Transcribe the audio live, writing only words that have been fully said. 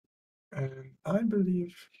And I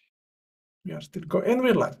believe we are still going, and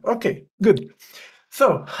we're live. Okay, good.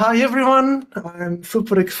 So, hi everyone. I'm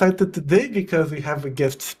super excited today because we have a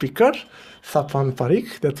guest speaker, Sapan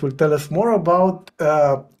Parikh, that will tell us more about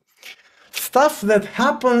stuff that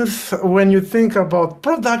happens when you think about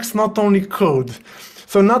products, not only code.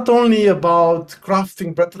 So not only about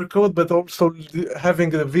crafting better code, but also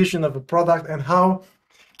having a vision of a product and how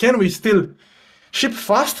can we still ship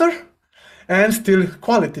faster and still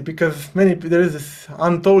quality, because there is this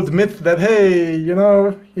untold myth that, hey,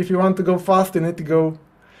 if you want to go fast, you need to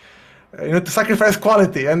sacrifice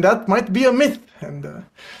quality, and that might be a myth. And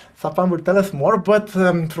Sapan will tell us more. But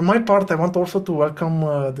from my part, I want also to welcome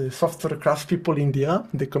the software craft people in India,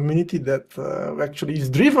 the community that actually is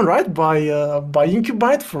driven by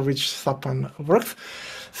Incubite, for which Sapan works.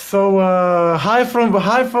 So hi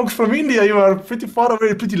folks from India. You are pretty far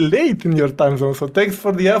away, pretty late in your time zone. So thanks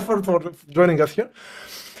for the effort for joining us here.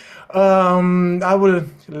 I will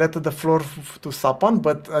let the floor to Sapan,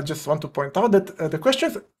 but I just want to point out that the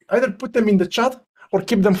questions, either put them in the chat or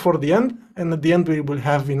keep them for the end. And at the end, we will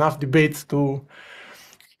have enough debates to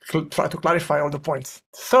try to clarify all the points.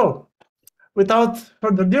 So without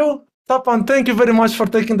further ado, Sapan, thank you very much for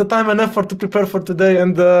taking the time and effort to prepare for today.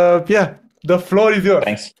 And the floor is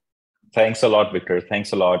yours. Thanks a lot, Victor.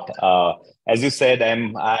 Thanks a lot. As you said,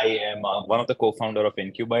 I am one of the co-founder of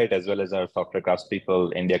Incubite, as well as our Software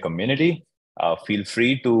Craftspeople India community. Feel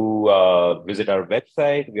free to visit our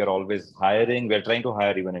website. We are always hiring. We are trying to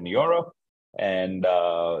hire even in Europe. And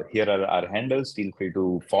here are our handles. Feel free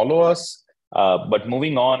to follow us. But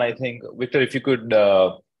moving on, I think, Victor, if you could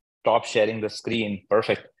stop sharing the screen.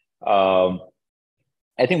 Perfect. I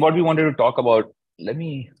think what we wanted to talk about,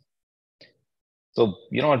 so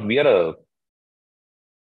you know what, we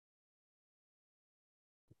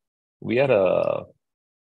are a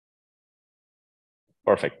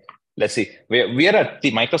perfect. Let's see. We are at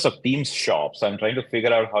the Microsoft Teams shop, so I'm trying to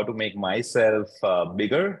figure out how to make myself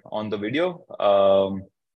bigger on the video, so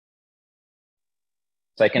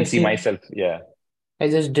I can see myself. Yeah, I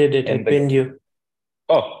just did it and pinned you.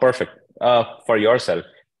 Oh, perfect. For yourself,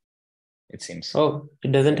 it seems. Oh,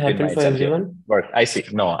 it doesn't happen for everyone? But I see.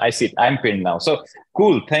 No, I see it. I'm pinned now. So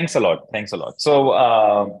cool. Thanks a lot. So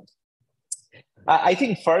I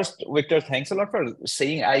think first, Victor, thanks a lot for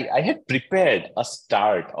saying I had prepared a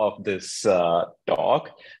start of this talk,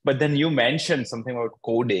 but then you mentioned something about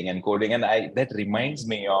coding, and that reminds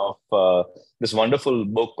me of this wonderful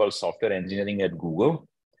book called Software Engineering at Google.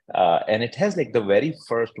 And it has like the very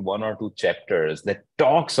first 1 or 2 chapters that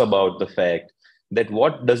talks about the fact that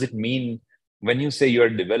what does it mean when you say you're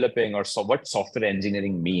developing, or what software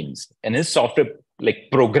engineering means. And is software like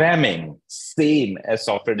programming same as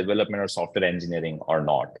software development or software engineering or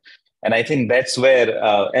not? And I think that's where,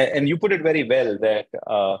 and you put it very well, that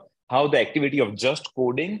how the activity of just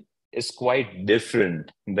coding is quite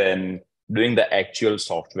different than doing the actual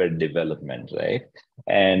software development, right?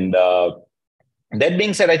 And that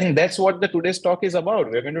being said, I think that's what today's talk is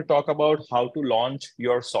about. We're going to talk about how to launch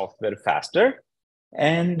your software faster.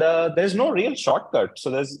 And there's no real shortcut. So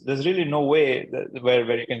there's really no way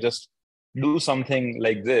where you can just do something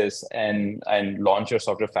like this and launch your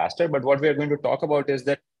software faster. But what we are going to talk about is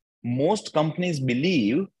that most companies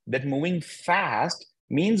believe that moving fast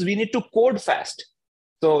means we need to code fast.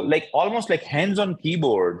 So like almost like hands on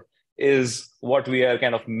keyboard is what we are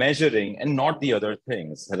kind of measuring, and not the other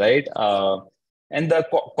things, right? And the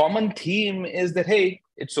common theme is that, hey,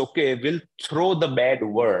 it's okay, we'll throw the bad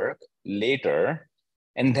work later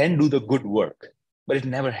and then do the good work. But it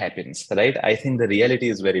never happens, right? I think the reality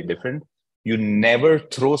is very different. You never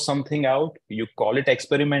throw something out. You call it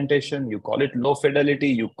experimentation, you call it low fidelity,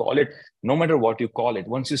 you call it, no matter what you call it,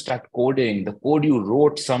 once you start coding, the code you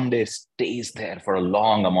wrote someday stays there for a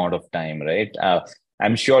long amount of time, right?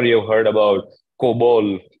 I'm sure you've heard about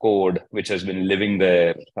COBOL code, which has been living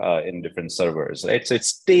there in different servers, right? So it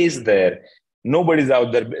stays there. Nobody's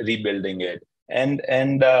out there rebuilding it. And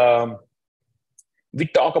we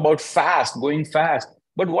talk about going fast,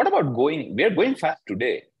 but what about we are going fast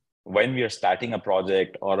today when we are starting a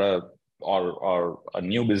project or a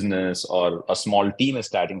new business, or a small team is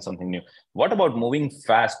starting something new. What about moving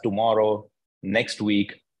fast tomorrow, next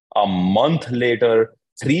week, a month later,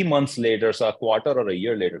 3 months later, so a quarter or a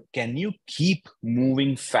year later? Can you keep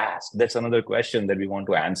moving fast? That's another question that we want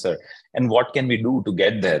to answer. And what can we do to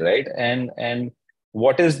get there, right? And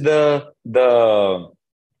what is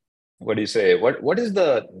what do you say? What is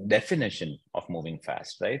the definition of moving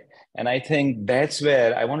fast, right? And I think that's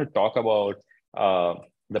where I want to talk about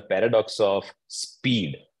the paradox of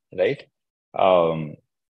speed, right? A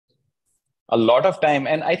lot of time,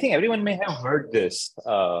 and I think everyone may have heard this,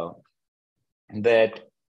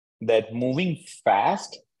 that moving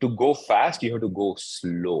fast, to go fast, you have to go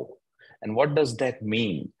slow. And what does that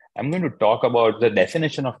mean? I'm going to talk about the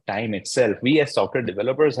definition of time itself. We as software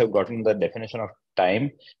developers have gotten the definition of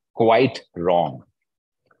time quite wrong.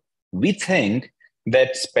 We think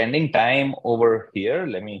that spending time over here,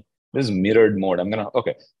 this is mirrored mode.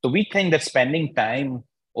 Okay. So we think that spending time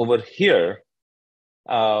over here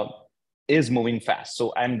is moving fast.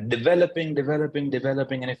 So I'm developing.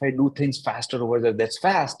 And if I do things faster over there, that's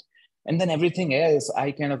fast. And then everything else,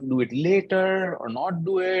 I kind of do it later or not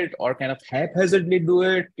do it or kind of haphazardly do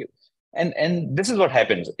it. And this is what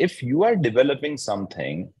happens. If you are developing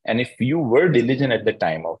something and if you were diligent at the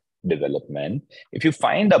time of development, if you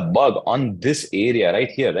find a bug on this area right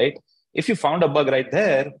here, right? If you found a bug right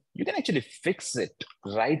there, you can actually fix it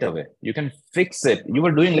right away. You can fix it. You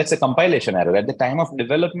were doing, let's say, compilation error. At the time of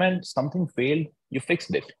development, something failed, you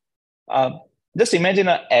fixed it. Just imagine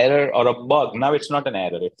an error or a bug. Now it's not an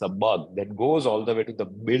error, it's a bug that goes all the way to the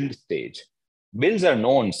build stage. Builds are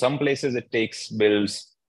known. Some places it takes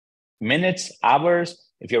builds minutes, hours.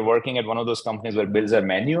 If you're working at one of those companies where builds are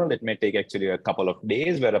manual, it may take actually a couple of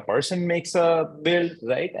days where a person makes a build,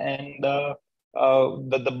 right? And the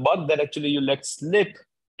bug that actually you let slip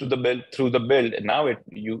to the build through the build, now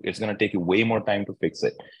it's going to take you way more time to fix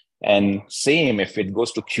it. And same if it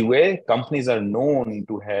goes to QA, companies are known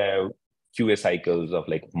to have QA cycles of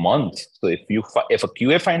like months. So if a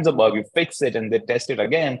QA finds a bug, you fix it and they test it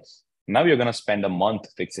again, now you're going to spend a month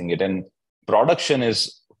fixing it. And production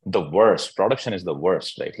is the worst. Production is the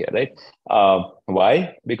worst right here, right?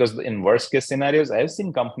 Why? Because in worst case scenarios, I've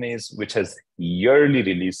seen companies which has yearly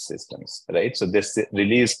release systems, right? So they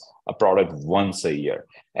release a product once a year.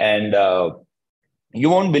 And you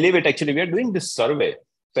won't believe it, actually, we are doing this survey.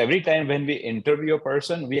 So every time when we interview a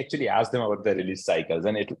person, we actually ask them about their release cycles.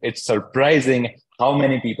 And it's surprising how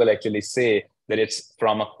many people actually say that it's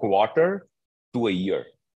from a quarter to a year.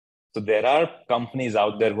 So there are companies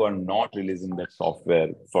out there who are not releasing that software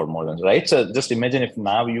for more than, right? So just imagine if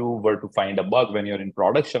now you were to find a bug when you're in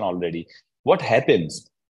production already, what happens?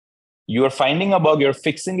 You are finding a bug, you're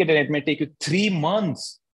fixing it, and it may take you 3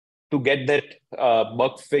 months to get that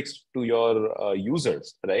bug fixed to your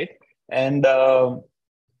users, right? And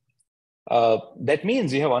that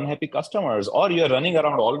means you have unhappy customers, or you're running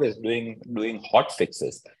around always doing hot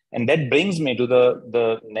fixes. And that brings me to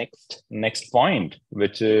the next point,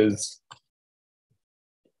 which is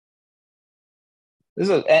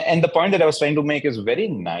and the point that I was trying to make is very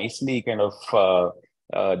nicely kind of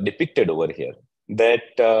depicted over here. That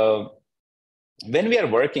when we are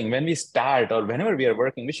working, when we start, or whenever we are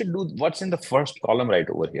working, we should do what's in the first column right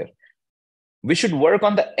over here. We should work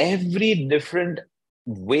on every different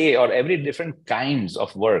way or every different kinds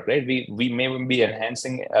of work, right? We may be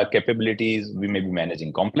enhancing capabilities, we may be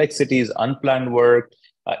managing complexities, unplanned work,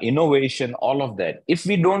 innovation, all of that. If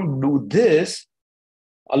we don't do this,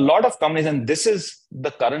 a lot of companies, and this is the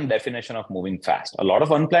current definition of moving fast, a lot of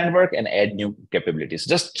unplanned work and add new capabilities.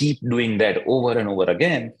 Just keep doing that over and over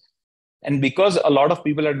again. And because a lot of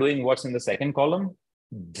people are doing what's in the second column,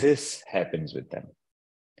 this happens with them.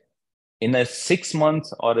 In a 6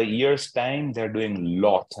 months or a year's time, they're doing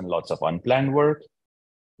lots and lots of unplanned work.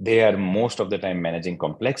 They are most of the time managing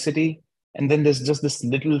complexity. And then there's just this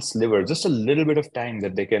little sliver, just a little bit of time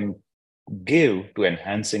that they can give to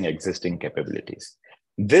enhancing existing capabilities.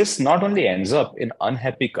 This not only ends up in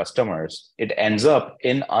unhappy customers, it ends up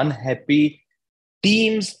in unhappy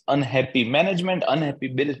teams, unhappy management, unhappy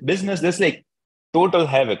business. There's like total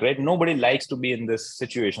havoc, right? Nobody likes to be in this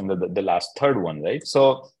situation, the last third one, right?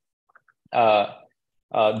 So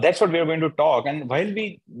that's what we're going to talk. And while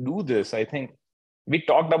we do this, I think we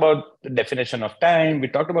talked about the definition of time. We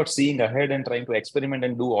talked about seeing ahead and trying to experiment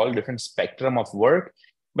and do all different spectrum of work.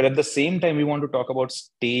 But at the same time, we want to talk about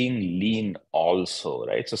staying lean also,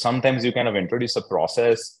 right? So sometimes you kind of introduce a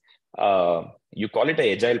process, you call it an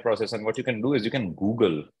agile process. And what you can do is you can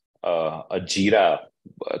Google a Jira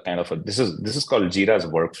kind of this is called Jira's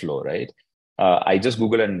workflow, right? I just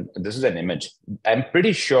Google and this is an image. I'm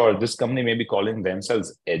pretty sure this company may be calling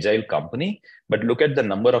themselves agile company, but look at the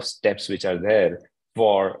number of steps which are there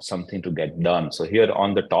for something to get done. So here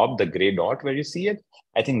on the top, the gray dot where you see it,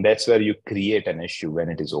 I think that's where you create an issue when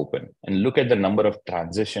it is open. And look at the number of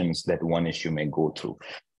transitions that one issue may go through.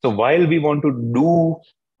 So while we want to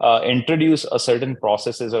introduce a certain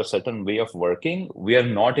processes or certain way of working, we are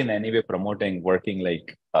not in any way promoting working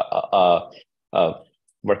like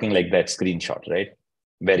that screenshot, right?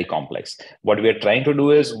 Very complex. What we are trying to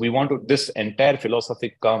do is this entire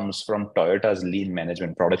philosophy comes from Toyota's lean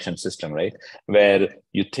management production system, right? Where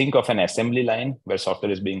you think of an assembly line where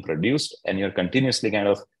software is being produced and you're continuously kind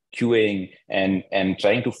of QAing and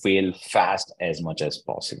trying to fail fast as much as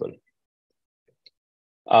possible.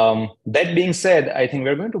 That being said, I think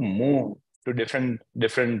we're going to move to different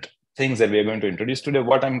things that we're going to introduce today.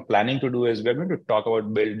 What I'm planning to do is we're going to talk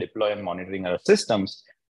about build, deploy, and monitoring our systems.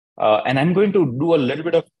 And I'm going to do a little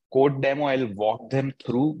bit of code demo. I'll walk them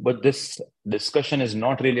through, but this discussion is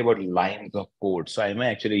not really about lines of code. So I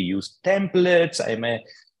may actually use templates. I may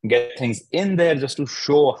get things in there just to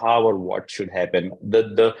show how or what should happen.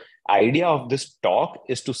 The idea of this talk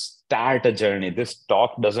is to start a journey. This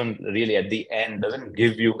talk doesn't really, at the end, doesn't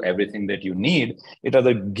give you everything that you need. It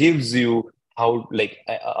rather gives you how, like,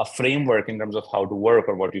 a framework in terms of how to work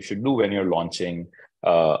or what you should do when you're launching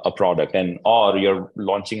a product or you're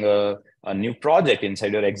launching a new project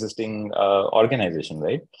inside your existing organization,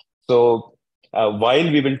 right? So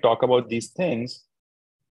while we will talk about these things,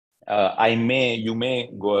 you may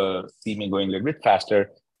see me going a little bit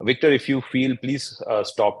faster. Victor, if you feel, please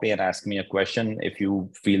stop me and ask me a question if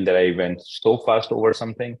you feel that I went so fast over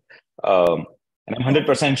something. And I'm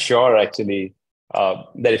 100% sure, actually,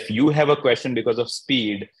 that if you have a question because of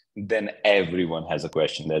speed, then everyone has a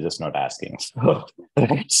question. They're just not asking.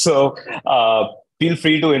 So feel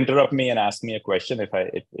free to interrupt me and ask me a question if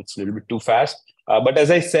it's a little bit too fast. But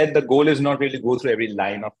as I said, the goal is not really to go through every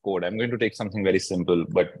line of code. I'm going to take something very simple,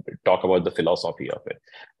 but talk about the philosophy of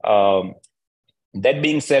it. That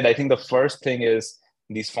being said, I think the first thing is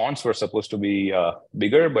these fonts were supposed to be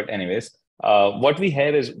bigger, but anyways, what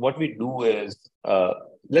we do is,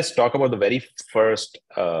 let's talk about the very first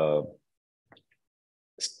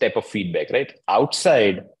step of feedback, right?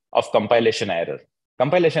 Outside of compilation error.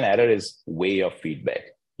 Compilation error is way of feedback.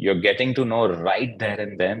 You're getting to know right there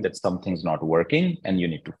and then that something's not working and you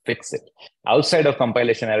need to fix it. Outside of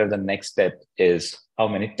compilation error, the next step is how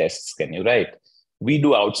many tests can you write? We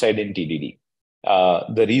do outside in TDD.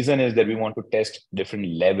 The reason is that we want to test different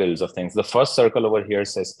levels of things. The first circle over here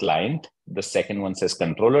says client, the second one says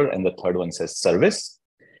controller, and the third one says service.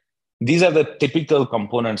 These are the typical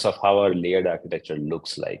components of how our layered architecture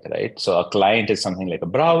looks like, right? So a client is something like a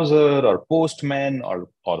browser or Postman or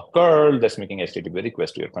curl that's making HTTP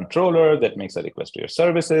request to your controller, that makes a request to your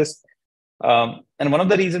services. And one of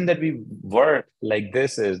the reasons that we work like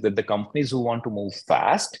this is that the companies who want to move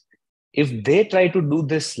fast, if they try to do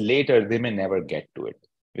this later, they may never get to it,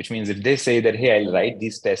 which means if they say that, hey, I'll write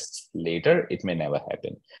these tests later, it may never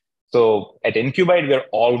happen. So at Incubite, we're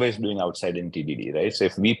always doing outside in TDD, right? So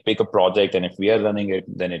if we pick a project and if we are running it,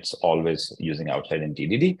 then it's always using outside in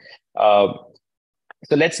TDD. So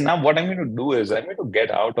what I'm going to do is I'm going to get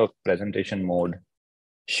out of presentation mode,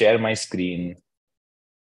 share my screen.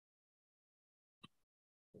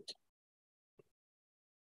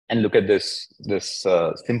 And look at this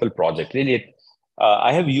simple project. Really,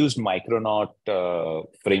 I have used Micronaut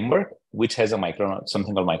framework, which has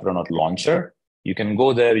something called Micronaut launcher. You can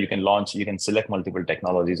go there, you can launch, you can select multiple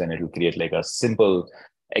technologies, and it will create like a simple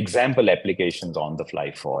example applications on the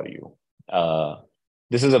fly for you.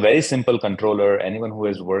 This is a very simple controller. Anyone who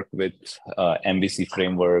has worked with MVC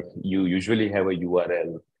framework, you usually have a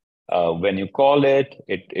URL. When you call it,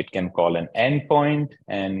 it can call an endpoint,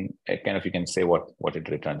 and you can say what it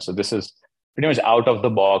returns. So this is pretty much out of the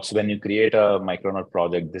box. When you create a Micronaut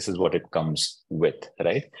project, this is what it comes with,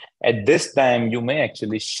 right? At this time, you may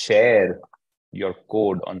actually share your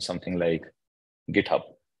code on something like GitHub,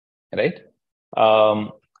 right?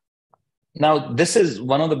 Now, this is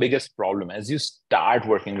one of the biggest problems. As you start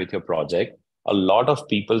working with your project, a lot of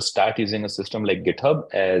people start using a system like GitHub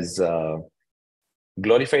as a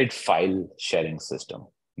glorified file sharing system.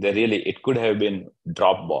 It could have been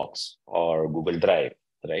Dropbox or Google Drive,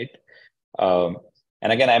 right? And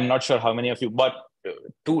again, I'm not sure how many of you, but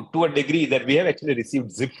to a degree that we have actually received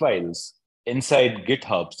zip files inside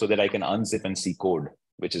GitHub so that I can unzip and see code,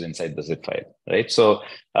 which is inside the zip file, right? So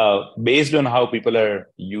based on how people are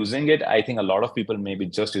using it, I think a lot of people may be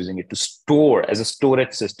just using it to store as a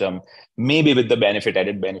storage system, maybe with the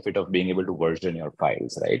added benefit of being able to version your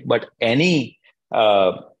files, right? But any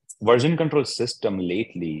version control system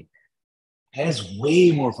lately has way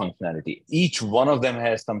more functionality. Each one of them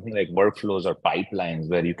has something like workflows or pipelines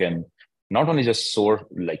where you can not only just store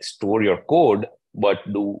your code, but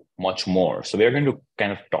do much more. So we're going to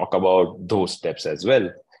kind of talk about those steps as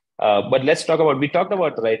well. But we talked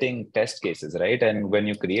about writing test cases, right? And when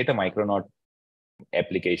you create a Micronaut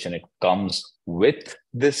application, it comes with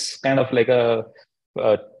this kind of like a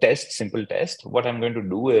simple test. What I'm going to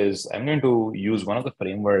do is I'm going to use one of the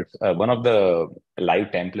frameworks, one of the live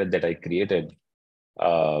template that I created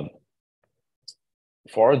for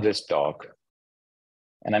this talk.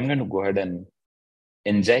 And I'm going to go ahead and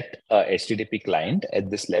inject a HTTP client at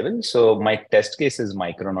this level. So my test case is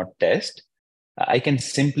micronaut test. I can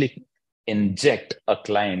simply inject a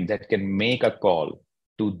client that can make a call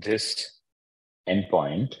to this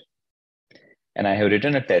endpoint. And I have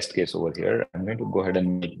written a test case over here. I'm going to go ahead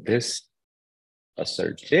and make this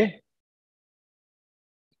assert J.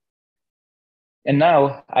 And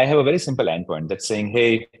now I have a very simple endpoint that's saying,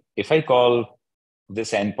 hey, if I call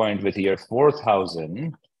this endpoint with year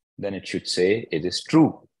 4000, then it should say it is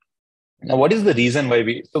true. Now, what is the reason why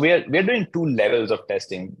we are doing two levels of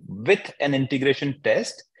testing. With an integration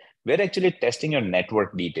test, we're actually testing your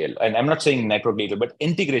network detail. And I'm not saying network detail, but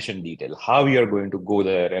integration detail, how you're going to go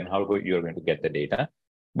there and how you're going to get the data.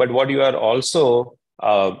 But what you are also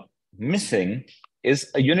missing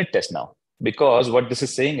is a unit test now, because what this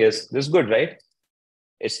is saying is, this is good, right?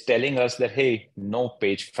 It's telling us that, hey, no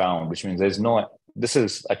page found, which means there's no, this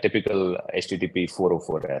is a typical HTTP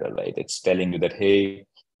 404 error, right? It's telling you that, hey,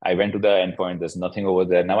 I went to the endpoint, there's nothing over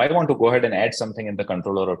there. Now I want to go ahead and add something in the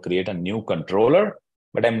controller or create a new controller,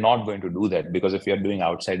 but I'm not going to do that, because if you're doing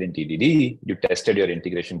outside in TDD, you tested your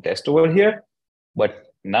integration test over here, but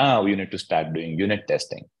now you need to start doing unit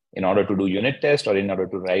testing. In order to do unit test, or in order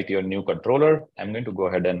to write your new controller, I'm going to go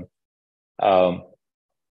ahead and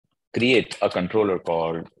create a controller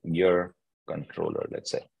called your controller,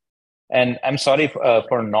 let's say. And I'm sorry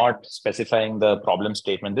for not specifying the problem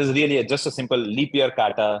statement. This is really just a simple leap year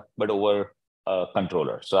kata, but over a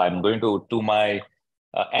controller. So I'm going to my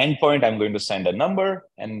endpoint, I'm going to send a number,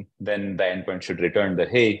 and then the endpoint should return the,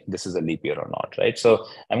 hey, this is a leap year or not, right? So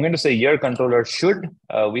I'm going to say your controller should.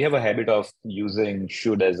 We have a habit of using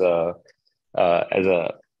should as a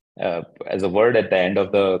word at the end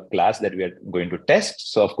of the class that we are going to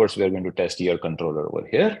test. So of course, we are going to test your controller over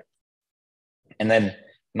here. And then,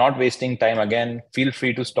 not wasting time again, feel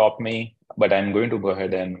free to stop me, but I'm going to go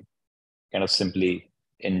ahead and kind of simply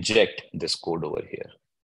inject this code over here.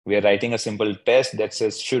 We are writing a simple test that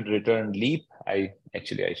says should return leap. I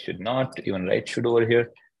should not even write should over here.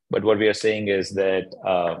 But what we are saying is that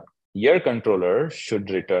your controller should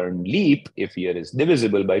return leap if year is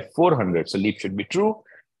divisible by 400. So leap should be true.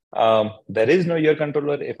 There is no year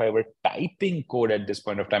controller. If I were typing code at this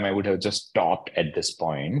point of time, I would have just stopped at this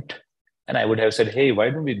point. And I would have said, hey, why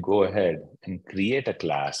don't we go ahead and create a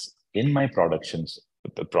class in my production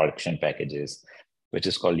packages, which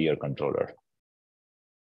is called year controller,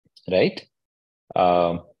 right?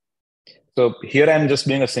 So here I'm just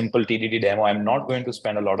doing a simple TDD demo. I'm not going to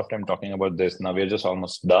spend a lot of time talking about this. Now we're just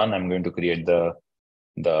almost done. I'm going to create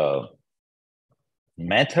the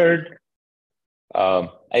method. I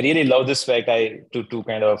really love this fact. To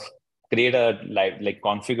kind of create a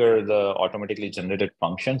configure the automatically generated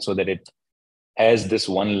function so that it has this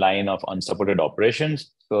one line of unsupported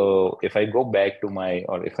operations. So if I go back to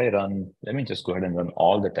if I run, let me just go ahead and run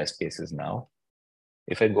all the test cases now.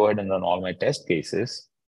 If I go ahead and run all my test cases,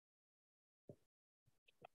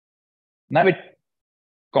 now it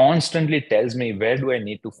constantly tells me where do I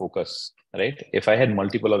need to focus, right? If I had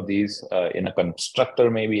multiple of these in a constructor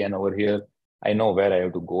maybe, and over here, I know where I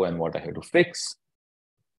have to go and what I have to fix.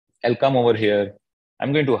 I'll come over here.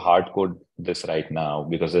 I'm going to hard code this right now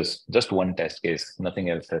because there's just one test case. Nothing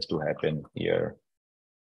else has to happen here.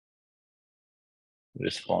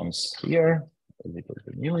 Response here is equal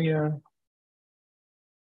to new year.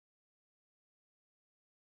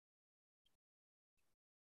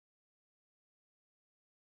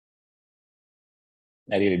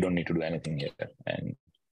 I really don't need to do anything here. And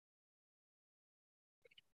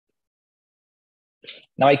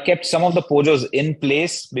now I kept some of the pojos in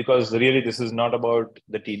place because really this is not about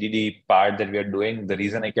the TDD part that we are doing. The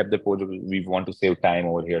reason I kept the pojo, we want to save time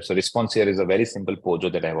over here. So response here is a very simple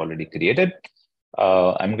pojo that I've already created.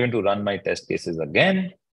 I'm going to run my test cases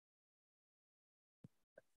again.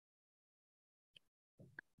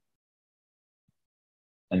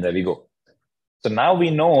 And there we go. So now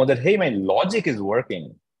we know that, hey, my logic is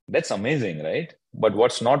working. That's amazing, right? But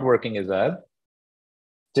what's not working is our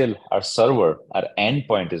server, our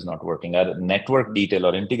endpoint is not working. Our network detail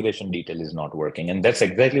or integration detail is not working. And that's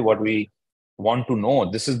exactly what we want to know.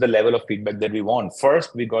 This is the level of feedback that we want.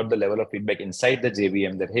 First, we got the level of feedback inside the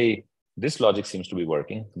JVM that, hey, this logic seems to be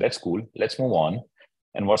working. That's cool. Let's move on.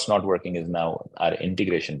 And what's not working is now our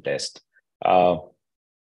integration test. And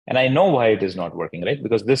I know why it is not working, right?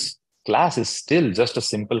 Because this class is still just a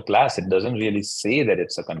simple class. It doesn't really say that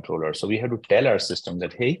it's a controller. So we have to tell our system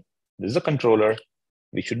that, hey, this is a controller.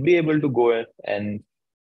 We should be able to go and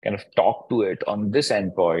kind of talk to it on this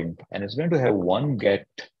endpoint. And it's going to have one get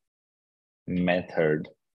method,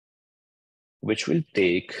 which will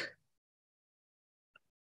take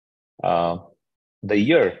the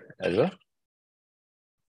year as a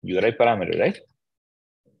URI parameter, right?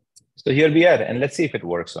 So here we are, and let's see if it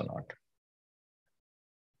works or not.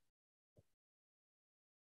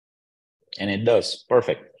 And it does,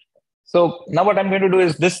 perfect. So now what I'm going to do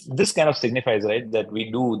is this kind of signifies, right, that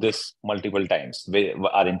we do this multiple times.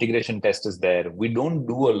 Our integration test is there. We don't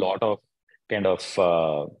do a lot of kind of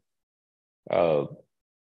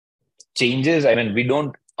changes. I mean, we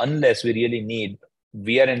don't, unless we really need,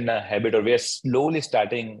 we are in a habit, or we are slowly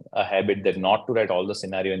starting a habit that not to write all the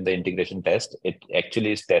scenario in the integration test. It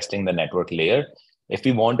actually is testing the network layer. If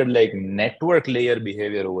we wanted like network layer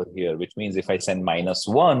behavior over here, which means if I send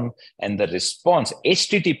 -1 and the response,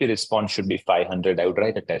 HTTP response should be 500, I would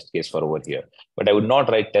write a test case for over here. But I would not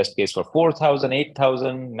write test case for 4000,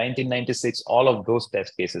 8000, 1996. All of those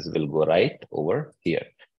test cases will go right over here.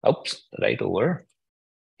 Oops, right over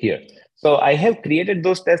here. So I have created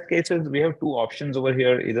those test cases. We have two options over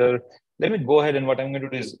here. Either, let me go ahead, and what I'm going to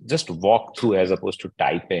do is just walk through as opposed to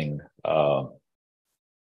typing.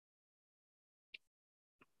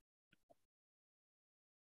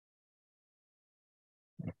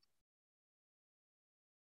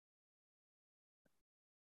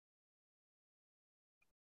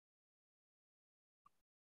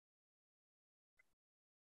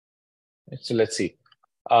 So let's see.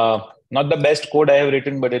 Not the best code I have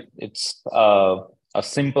written, but it's a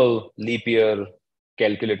simple leap year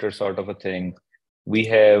calculator sort of a thing. We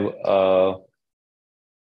have a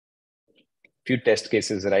few test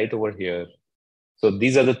cases right over here. So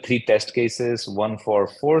these are the three test cases, one for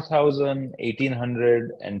 4000,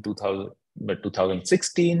 1800, and 2000, but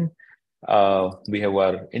 2016. We have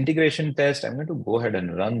our integration test. I'm going to go ahead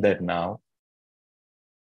and run that now.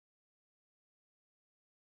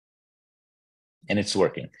 And it's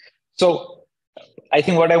working. So I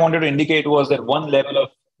think what I wanted to indicate was that one level of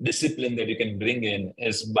discipline that you can bring in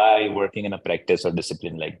is by working in a practice or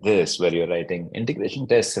discipline like this, where you're writing integration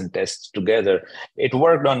tests and tests together. It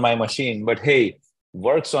worked on my machine, but hey,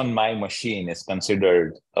 works on my machine is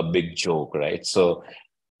considered a big joke, right? So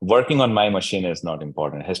working on my machine is not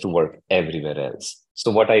important. It has to work everywhere else.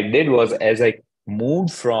 So what I did was, as I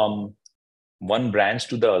moved from one branch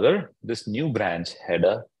to the other, this new branch had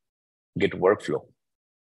a Git workflow,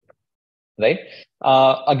 right?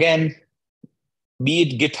 Again, be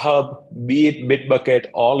it GitHub, be it Bitbucket,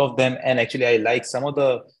 all of them. And actually, I like some of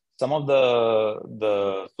the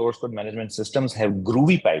source code management systems have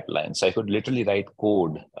groovy pipelines. So I could literally write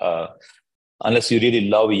code. Unless you really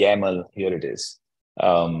love YAML, here it is.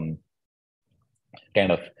 Kind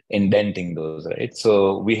of indenting those, right?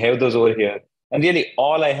 So we have those over here. And really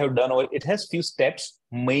all I have done, it has few steps.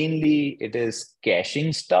 Mainly it is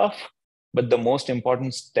caching stuff. But the most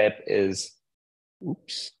important step is,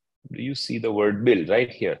 oops, do you see the word build right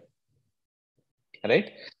here?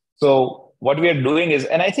 Right? So what we are doing is,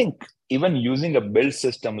 and I think even using a build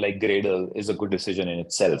system like Gradle is a good decision in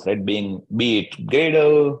itself, right? Be it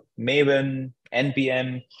Gradle, Maven,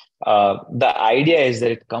 NPM, the idea is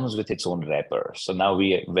that it comes with its own wrapper. So now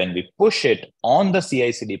when we push it on the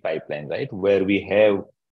CI/CD pipeline, right, where we have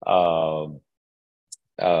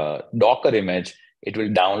Docker image, it will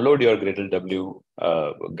download your Gradle W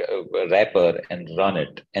wrapper and run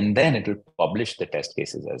it. And then it will publish the test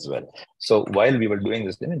cases as well. So while we were doing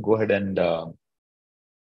this, let me go ahead and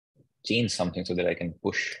change something so that I can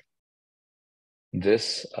push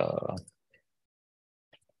this.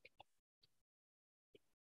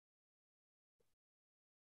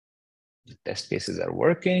 Test cases are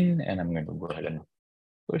working, and I'm going to go ahead and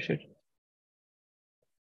push it.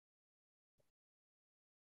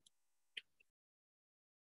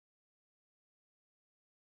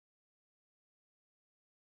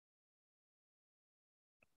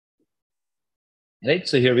 Right,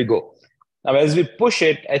 so here we go. Now, as we push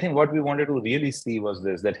it, I think what we wanted to really see was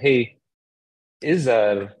this, that, hey, is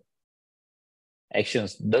our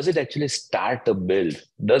actions, does it actually start a build?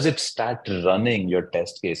 Does it start running your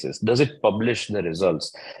test cases? Does it publish the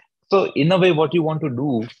results? So in a way, what you want to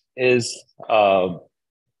do is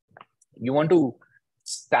you want to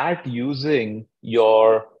start using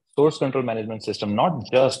your source control management system, not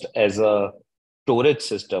just as a storage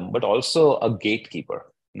system, but also a gatekeeper.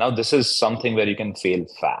 Now, this is something where you can fail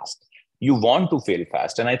fast. You want to fail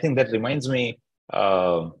fast. And I think that reminds me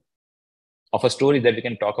of a story that we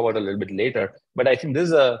can talk about a little bit later. But I think this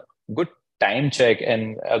is a good time check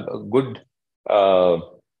and a good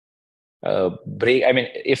break. I mean,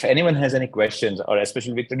 if anyone has any questions, or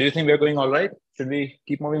especially Victor, do you think we're going all right? Should we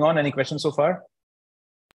keep moving on? Any questions so far?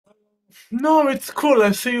 No, it's cool.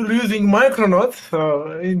 I see you're using Micronauts.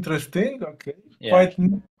 So interesting. Okay. Yeah. Quite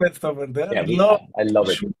nice over there. Yeah, I love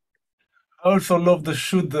it. I also love the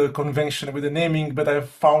should convention with the naming, but I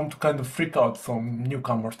found to kind of freak out some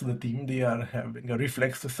newcomers to the team. They are having a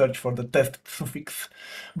reflex to search for the test suffix.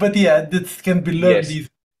 But yeah, this can be learned Yes. easy,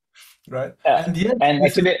 right? Uh, And yeah, and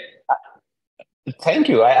this is actually, thank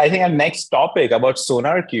you. I think our next topic about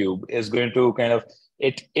SonarCube is going to kind of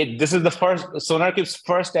this is the first SonarCube's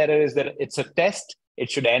first error is that it's a test. It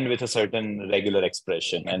should end with a certain regular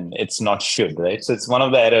expression, and it's not should, right? So it's one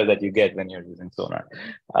of the errors that you get when you're using Sonar.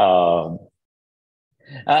 Um,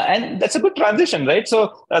 and that's a good transition, right?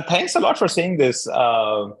 So thanks a lot for saying this,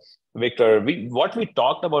 Victor. What we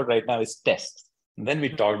talked about right now is tests. Then we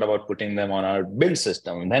talked about putting them on our build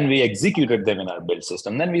system. Then we executed them in our build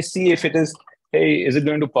system. Then we see if it is, hey, is it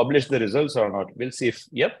going to publish the results or not? We'll see if,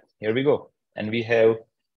 yep, here we go. And we have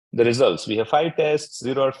the results. We have 5 tests,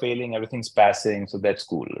 0 are failing, everything's passing. So that's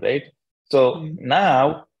cool, right? So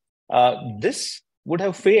now this would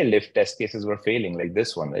have failed if test cases were failing like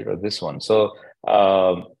this one, right? Or this one. So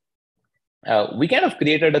we kind of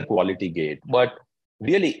created a quality gate, but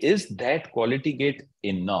really, is that quality gate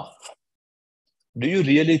enough? Do you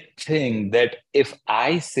really think that if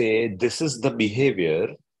I say this is the behavior,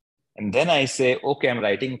 and then I say, okay, I'm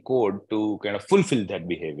writing code to kind of fulfill that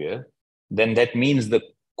behavior, then that means the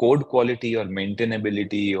code quality or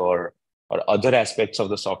maintainability or other aspects of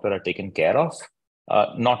the software are taken care of?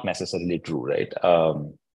 Not necessarily true, right?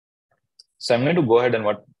 So I'm going to go ahead and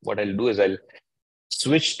what I'll do is I'll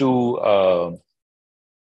switch to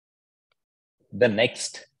the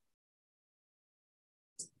next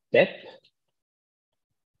step.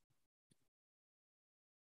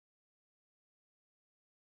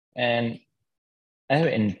 And I have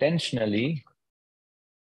intentionally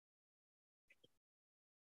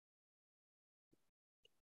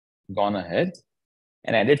gone ahead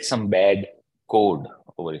and added some bad code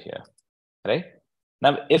over here, right?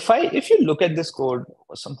 Now, if you look at this code,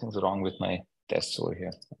 something's wrong with my tests over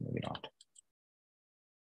here. Maybe not.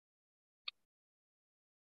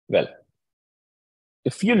 Well,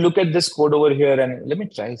 if you look at this code over here, and let me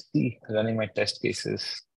try see running my test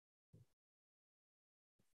cases.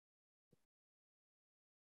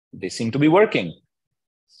 They seem to be working.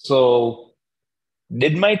 So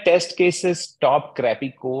did my test cases stop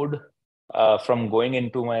crappy code from going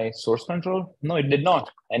into my source control? No, it did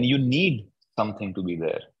not. And you need something to be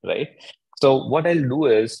there, right? So what I'll do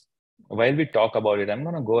is, while we talk about it, I'm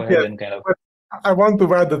going to go ahead and kind of... I want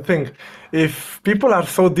to add the thing. If people are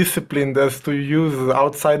so disciplined as to use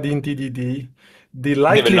outside the TDD, the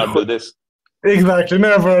likelihood... They will not do this. Exactly.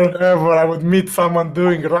 Never, ever. I would meet someone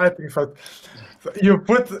doing writing. So you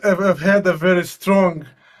have had a very strong,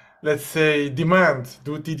 let's say, demand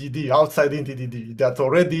to TDD outside in TDD that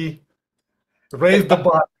already raised the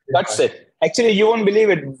bar. That's it. Actually, you won't believe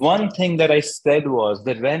it. One thing that I said was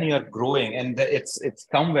that when you're growing, and it's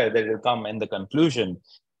somewhere that will come in the conclusion,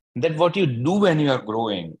 that what you do when you are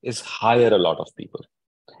growing is hire a lot of people.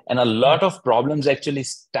 And a lot of problems actually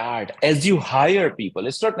start as you hire people.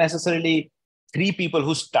 It's not necessarily 3 people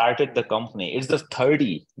who started the company. It's the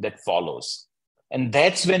 30 that follows. And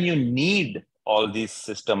that's when you need all these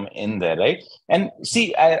system in there, right? And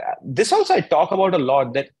see, this also I talk about a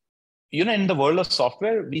lot that, in the world of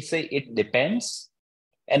software, we say it depends.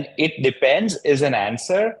 And it depends is an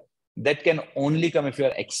answer that can only come if you're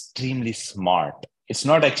extremely smart. It's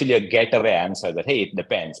not actually a getaway answer that, hey, it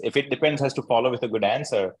depends. If it depends has to follow with a good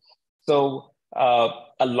answer. So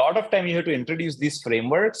a lot of time you have to introduce these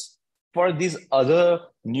frameworks for these other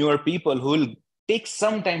newer people who will take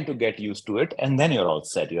some time to get used to it. And then you're all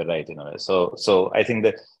set. You're right. So I think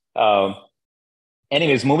that,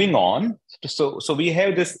 anyways, moving on. So we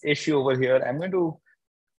have this issue over here.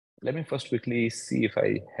 Let me first quickly see if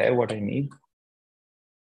I have what I need.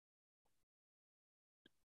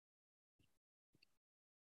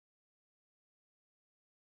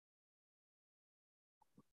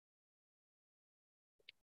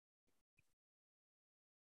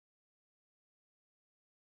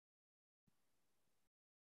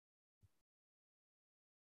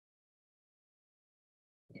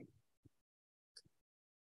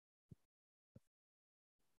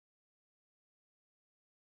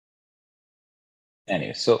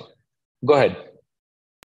 Anyway, so go ahead.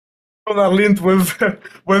 Lint was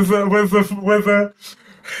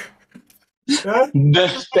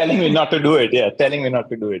Just telling me not to do it. Yeah, telling me not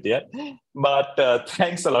to do it. Yeah, but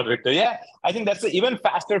thanks a lot, Victor. Yeah, I think that's even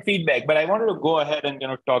faster feedback. But I wanted to go ahead and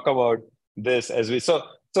talk about this as we. So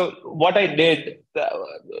what I did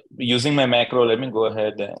using my macro. Let me go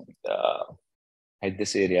ahead and hide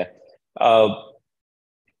this area.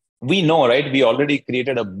 We know, right? We already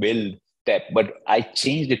created a build step, but I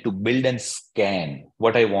changed it to build and scan.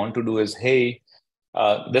 What I want to do is, hey,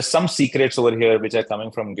 There's some secrets over here which are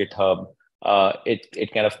coming from GitHub.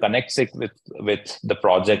 It kind of connects it with the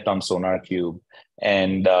project on SonarCube.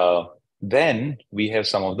 And then we have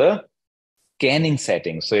some of the scanning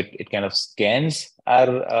settings. So it kind of scans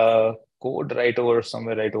our code right over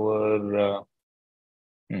somewhere right over.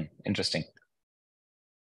 Interesting.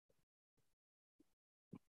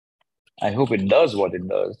 I hope it does what it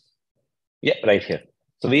does. Yeah, right here.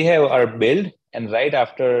 So we have our build, and right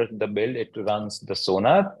after the build, it runs the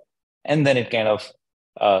Sonar, and then it kind of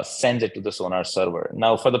sends it to the Sonar server.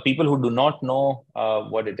 Now, for the people who do not know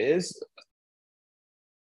what it is,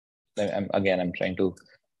 I'm trying to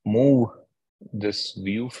move this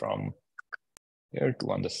view from here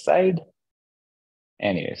to on the side.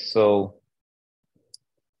 Anyway, so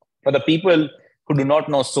for the people who do not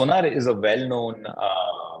know, Sonar is a well-known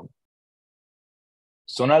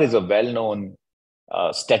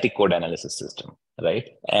static code analysis system, right?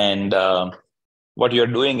 And what you're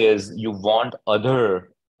doing is you want other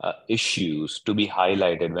issues to be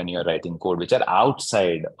highlighted when you're writing code, which are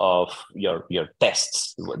outside of your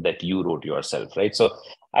tests that you wrote yourself, right? So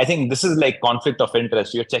I think this is like conflict of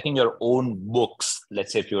interest. You're checking your own books.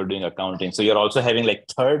 Let's say if you're doing accounting, so you're also having like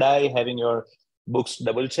third eye, having your books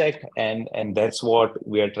double checked, and that's what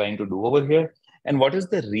we are trying to do over here. And what is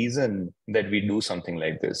the reason that we do something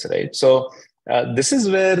like this, right? So this is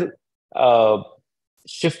where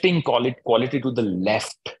shifting quality to the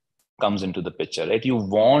left comes into the picture, right? You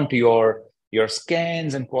want your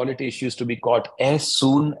scans and quality issues to be caught as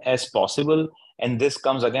soon as possible. And this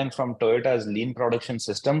comes again from Toyota's lean production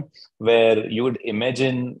system, where you would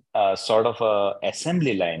imagine sort of a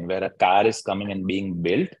assembly line where a car is coming and being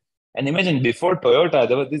built. And imagine before Toyota,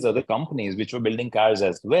 there were these other companies which were building cars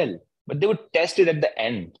as well, but they would test it at the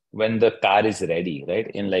end when the car is ready, right?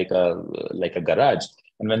 In like a garage.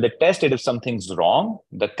 And when they test it, if something's wrong,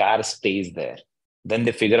 the car stays there. Then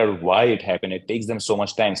they figure out why it happened. It takes them so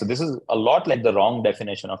much time. So this is a lot like the wrong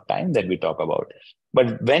definition of time that we talk about.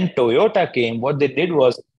 But when Toyota came, what they did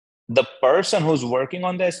was the person who's working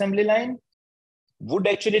on the assembly line would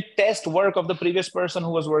actually test work of the previous person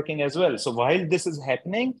who was working as well. So while this is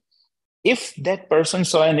happening, if that person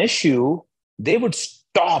saw an issue, they would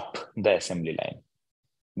stop the assembly line.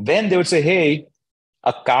 Then they would say, hey,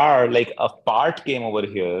 a car, like a part came over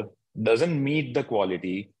here, doesn't meet the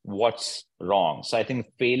quality, what's wrong? So I think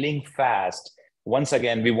failing fast, once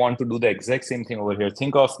again, we want to do the exact same thing over here.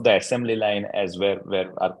 Think of the assembly line as where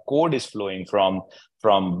our code is flowing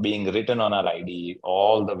from being written on our IDE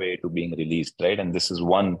all the way to being released, right? And this is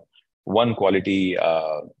one quality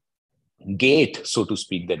gate, so to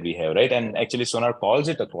speak, that we have, right? And actually Sonar calls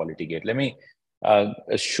it a quality gate. Let me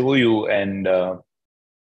show you, and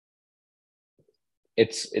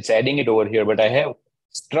it's adding it over here, but I have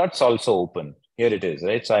struts also open. Here it is,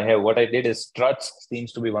 right? So I have, what I did is struts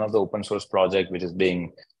seems to be one of the open source project which is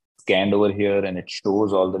being scanned over here, and it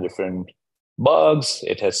shows all the different bugs.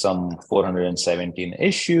 It has some 417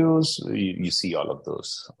 issues. You see all of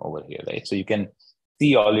those over here, right? So you can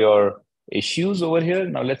see all your issues over here.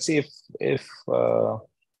 Now let's see if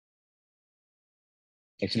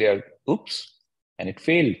actually, oops, and it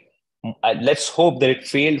failed. Let's hope that it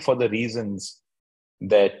failed for the reasons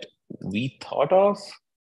that we thought of.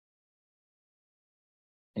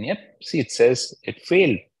 And yep, see, it says it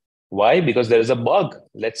failed. Why? Because there is a bug.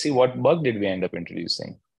 Let's see what bug did we end up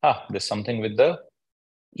introducing. There's something with the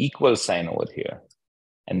equal sign over here.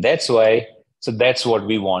 And that's why, so that's what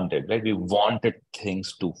we wanted, right? We wanted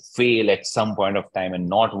things to fail at some point of time and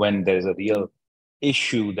not when there's a real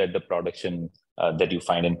issue that the production, that you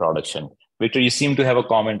find in production. Victor, you seem to have a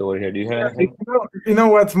comment over here. Do you have anything? You know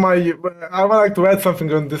what? I would like to add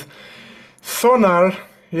something on this. Sonar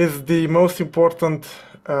is the most important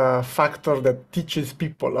factor that teaches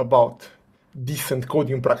people about decent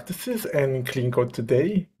coding practices and clean code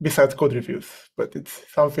today, besides code reviews. But it's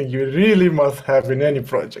something you really must have in any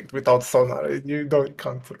project. Without Sonar, you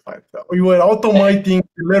can't survive. You are automating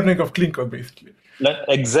the learning of clean code, basically.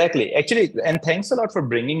 Exactly. Actually, and thanks a lot for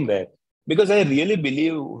bringing that, because I really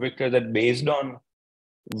believe, Victor, that based on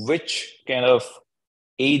which kind of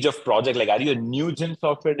age of project, like are you a new gen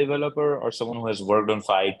software developer or someone who has worked on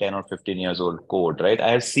 5, 10 or 15 years old code, right?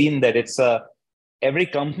 I have seen that it's every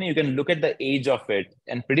company, you can look at the age of it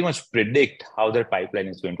and pretty much predict how their pipeline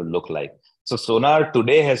is going to look like. So Sonar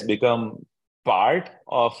today has become part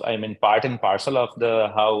and parcel of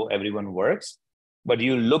how everyone works. But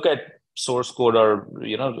you look at source code or,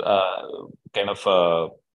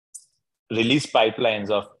 release pipelines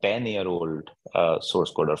of 10-year-old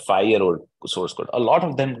source code or 5-year-old source code. A lot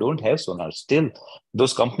of them don't have Sonar still.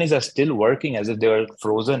 Those companies are still working as if they were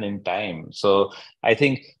frozen in time. So I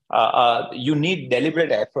think you need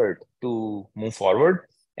deliberate effort to move forward.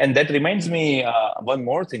 And that reminds me one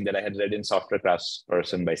more thing that I had read in Software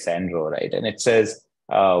Craftsperson by Sandro, right? And it says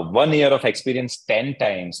 1 year of experience 10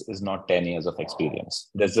 times is not 10 years of experience.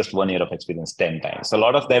 There's just 1 year of experience 10 times. So a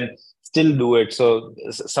lot of them still do it. So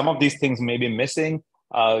some of these things may be missing.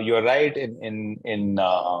 You're right in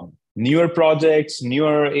newer projects,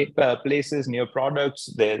 newer places, newer products.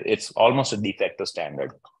 It's almost a de facto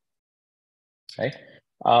standard, right?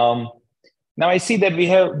 Now I see that we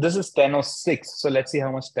have, this is 10:06. So let's see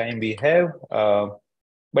how much time we have.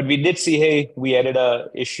 But we did see, hey, we added a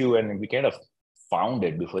issue and we kind of found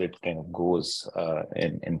it before it kind of goes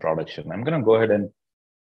in production. I'm going to go ahead and,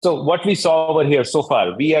 so what we saw over here so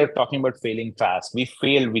far, we are talking about failing fast. We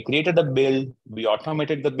failed, we created a build, we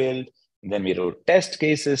automated the build, then we wrote test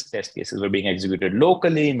cases. Test cases were being executed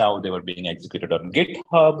locally. Now they were being executed on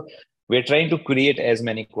GitHub. We're trying to create as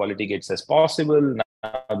many quality gates as possible.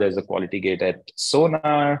 Now there's a quality gate at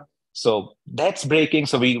Sonar. So that's breaking.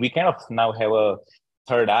 So we kind of now have a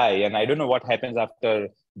third eye. And I don't know what happens after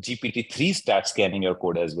GPT-3 starts scanning your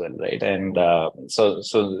code as well, right? And so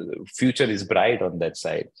future is bright on that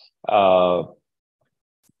side.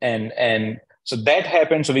 And so that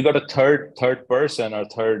happened. So we got a third person or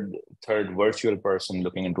third virtual person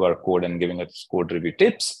looking into our code and giving us code review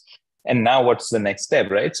tips. And now what's the next step,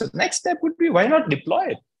 right? So the next step would be, why not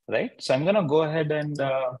deploy it, right? So I'm going to go ahead and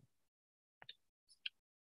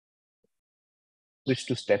switch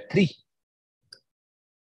to step 3.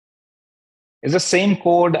 It's the same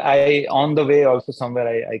code. On the way also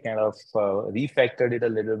somewhere, I kind of refactored it a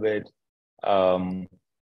little bit. And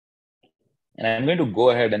I'm going to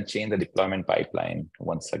go ahead and change the deployment pipeline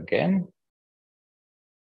once again.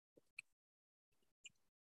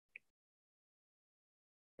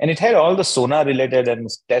 And it had all the Sonar related and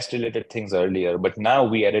test related things earlier, but now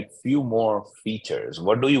we added few more features.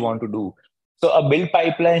 What do you want to do? So a build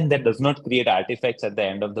pipeline that does not create artifacts at the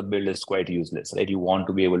end of the build is quite useless, right? You want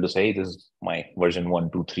to be able to say, hey, this is my version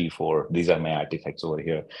 1, 2, 3, 4. These are my artifacts over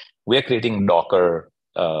here. We are creating Docker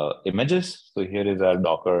images. So here is our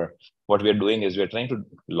Docker. What we're doing is we're trying to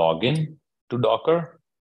log in to Docker.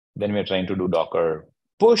 Then we're trying to do Docker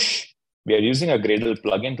push. We are using a Gradle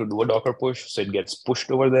plugin to do a Docker push. So it gets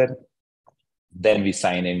pushed over there. Then we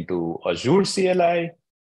sign into Azure CLI.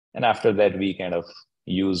 And after that, we kind of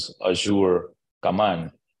use Azure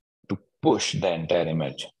command to push the entire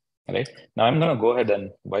image, right? Now I'm going to go ahead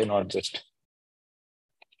and why not just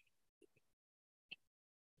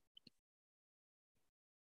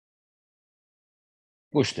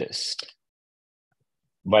push this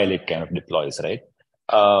while it kind of deploys, right?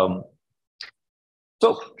 So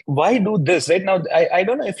why do this right now? I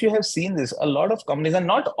don't know if you have seen this. A lot of companies are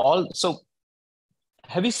not all. So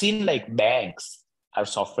have you seen like banks are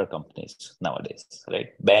software companies nowadays,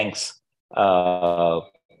 right? Banks or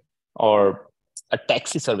a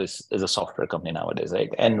taxi service is a software company nowadays, right?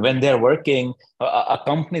 And when they're working,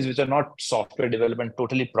 companies which are not software development,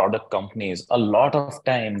 totally product companies, a lot of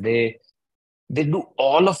time they do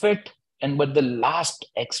all of it, but the last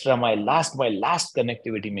extra mile, last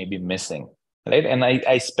connectivity may be missing, right? And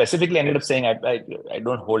I specifically ended up saying I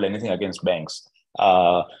don't hold anything against banks.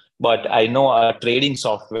 But I know a trading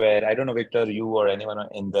software. I don't know, Victor, you or anyone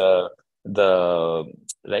in the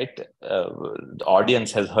right the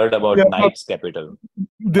audience has heard about Knights Capital.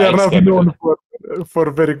 They are not known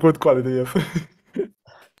for very good quality. Yes.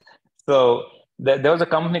 So there was a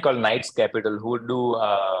company called Knights Capital who would do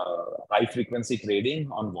high frequency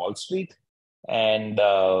trading on Wall Street, and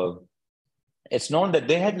it's known that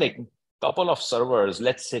they had like a couple of servers,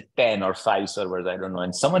 let's say 10 or 5 servers, I don't know,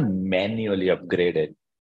 and someone manually upgraded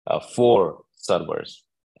 4 servers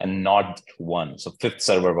and not 1. So 5th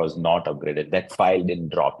server was not upgraded. That file didn't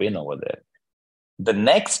drop in over there. The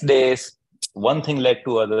next day, one thing led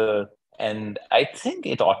to other, and I think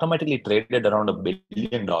it automatically traded around $1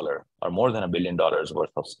 billion or more than $1 billion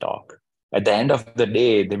worth of stock. At the end of the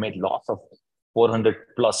day, they made loss of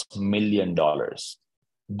 $400+ million.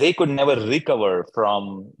 They could never recover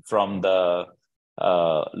from the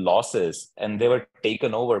losses, and they were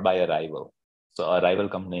taken over by a rival. So a rival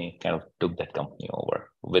company kind of took that company over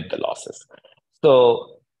with the losses.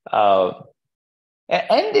 So, and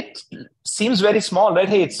it seems very small, right?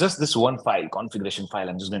 Hey, it's just this one file, configuration file.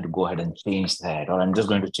 I'm just going to go ahead and change that, or I'm just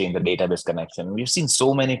going to change the database connection. We've seen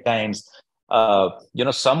so many times,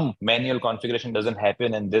 some manual configuration doesn't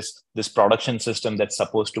happen, and this production system that's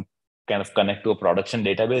supposed to kind of connect to a production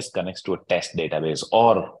database connects to a test database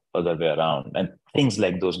or other way around, and things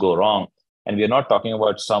like those go wrong. And we are not talking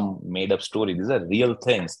about some made up story. These are real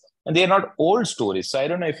things. And they are not old stories. So I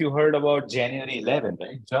don't know if you heard about January 11th,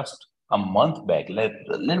 right? Just a month back, a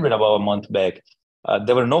little bit about a month back,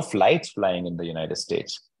 there were no flights flying in the United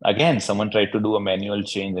States. Again, someone tried to do a manual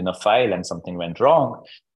change in a file and something went wrong.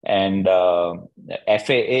 And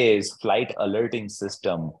FAA's flight alerting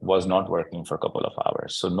system was not working for a couple of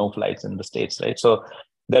hours. So no flights in the States, right? So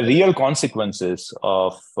the real consequences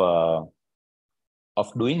of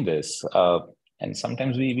doing this. And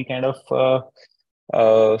sometimes we kind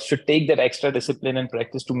of should take that extra discipline and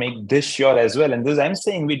practice to make this sure as well. And this, I'm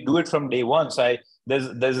saying we do it from day one. So I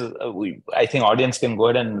think audience can go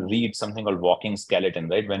ahead and read something called walking skeleton,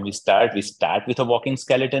 right? When we start with a walking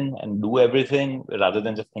skeleton and do everything rather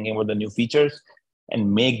than just thinking about the new features,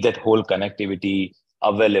 and make that whole connectivity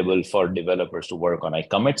available for developers to work on. I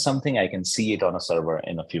commit something, I can see it on a server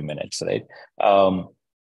in a few minutes, right?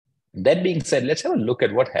 That being said, let's have a look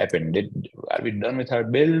at what happened. Are we done with our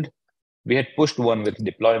build? We had pushed one with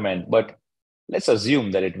deployment, but let's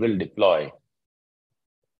assume that it will deploy.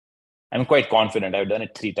 I'm quite confident. I've done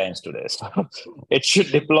it 3 times today, so it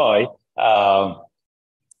should deploy. And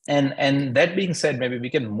that being said, maybe we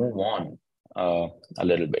can move on a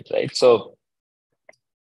little bit, right? So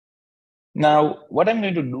now what I'm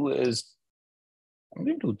going to do is I'm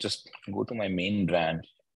going to just go to my main branch.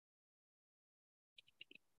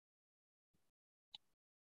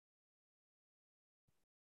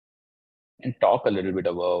 And talk a little bit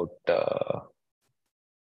about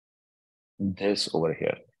this over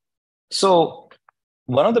here. So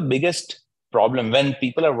one of the biggest problem when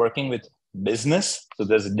people are working with business, so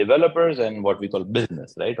there's developers and what we call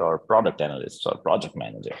business, right? Or product analysts or project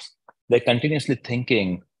managers. They're continuously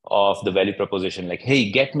thinking of the value proposition, like,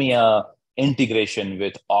 hey, get me a integration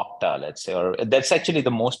with Okta, let's say, or that's actually the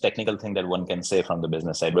most technical thing that one can say from the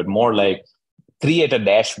business side, but more like create a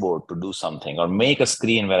dashboard to do something or make a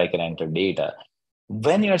screen where I can enter data.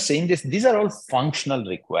 When you're saying this, these are all functional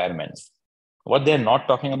requirements. What they're not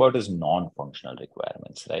talking about is non-functional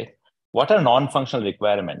requirements, right? What are non-functional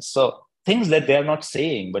requirements? So things that they're not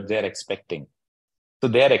saying, but they're expecting. So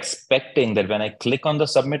they're expecting that when I click on the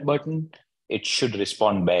submit button, it should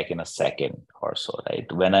respond back in a second or so,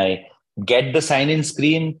 right? When I get the sign-in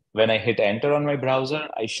screen, when I hit enter on my browser,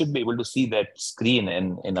 I should be able to see that screen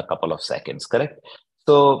in a couple of seconds, correct?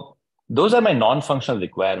 So those are my non-functional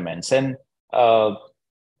requirements. And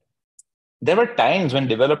there were times when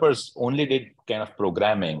developers only did kind of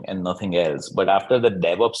programming and nothing else. But after the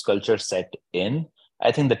DevOps culture set in,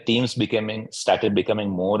 I think the teams started becoming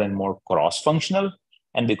more and more cross-functional.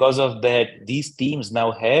 And because of that, these teams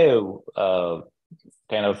now have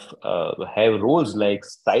have roles like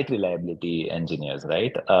site reliability engineers,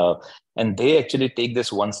 right? And they actually take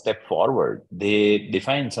this one step forward. They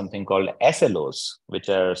define something called SLOs, which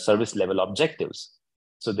are service level objectives.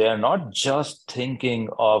 So they are not just thinking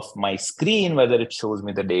of my screen, whether it shows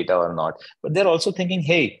me the data or not, but they're also thinking,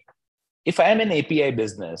 hey, if I am an API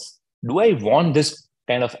business, do I want this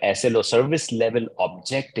kind of SLO, service level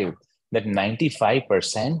objective, that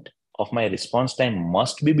 95% of my response time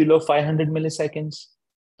must be below 500 milliseconds?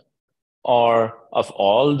 Or of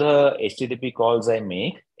all the HTTP calls I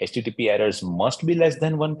make, HTTP errors must be less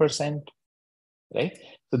than 1%, right?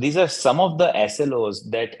 So these are some of the SLOs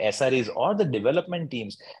that SREs or the development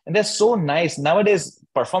teams, and they're so nice. Nowadays,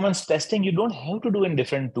 performance testing, you don't have to do in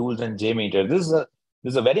different tools and JMeter.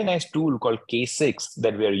 There's a very nice tool called K6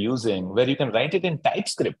 that we are using where you can write it in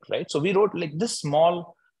TypeScript, right? So we wrote like this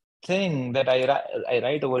small thing that I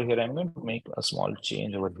write over here. I'm going to make a small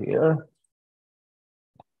change over here.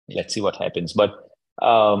 Let's see what happens. But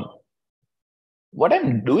what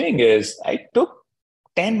I'm doing is I took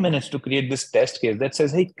 10 minutes to create this test case that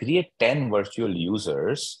says, hey, create 10 virtual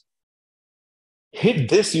users, hit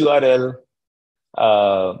this URL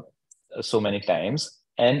so many times,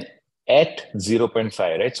 and at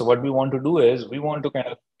 0.5, right? So what we want to do is we want to kind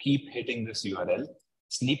of keep hitting this URL,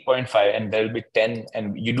 sleep 0.5, and there'll be 10,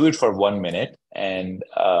 and you do it for 1 minute and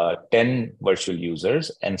 10 virtual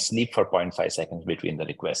users and sleep for 0.5 seconds between the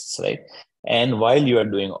requests, right? And while you are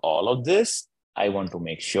doing all of this, I want to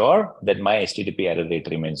make sure that my HTTP error rate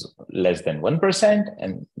remains less than 1%.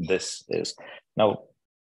 And this is now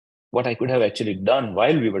what I could have actually done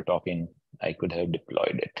while we were talking. I could have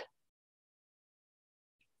deployed it.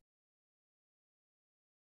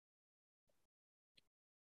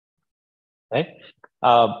 Right.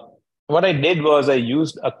 What I did was I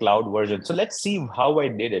used a cloud version. So let's see how I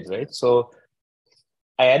did it, right? So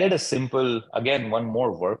I added a simple, again, one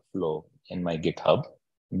more workflow in my GitHub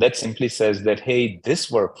that simply says that, hey, this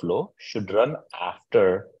workflow should run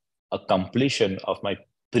after a completion of my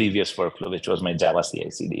previous workflow, which was my Java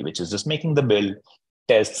CI/CD, which is just making the build,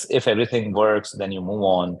 tests. If everything works, then you move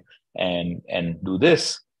on and do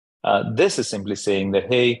this. This is simply saying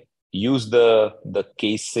that, hey, use the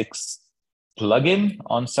K6 plugin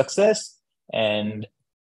on success, and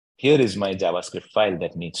here is my JavaScript file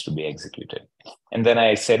that needs to be executed. And then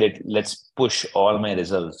I said it, let's push all my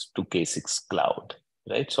results to K6 Cloud,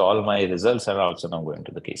 right? So all my results are also now going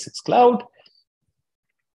to the K6 Cloud.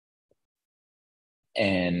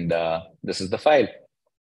 And this is the file.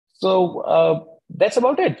 So that's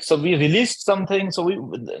about it. So we released something. So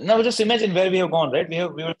now just imagine where we have gone, right?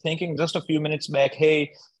 We were thinking just a few minutes back,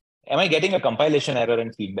 hey, am I getting a compilation error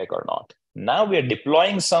and feedback or not? Now we are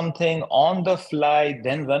deploying something on the fly,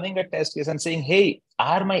 then running a test case and saying, hey,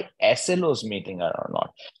 are my SLOs meeting or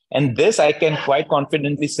not? And this I can quite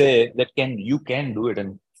confidently say that you can do it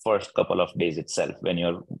in first couple of days itself when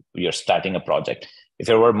you're starting a project. If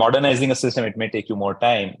you were modernizing a system, it may take you more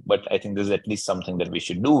time, but I think this is at least something that we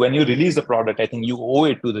should do. When you release the product, I think you owe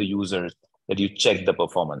it to the users that you check the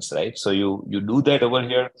performance, right? So you do that over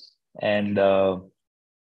here, and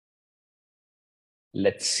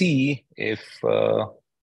let's see if, I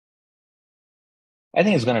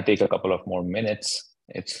think it's going to take a couple of more minutes.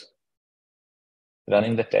 It's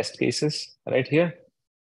running the test cases right here.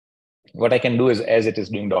 What I can do is, as it is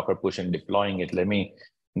doing Docker push and deploying it, let me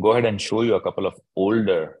go ahead and show you a couple of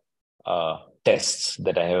older tests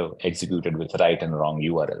that I have executed with right and wrong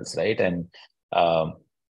URLs, right? And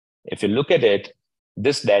if you look at it,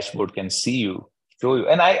 this dashboard can show you.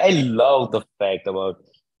 And I love the fact about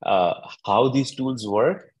how these tools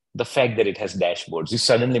work, the fact that it has dashboards. You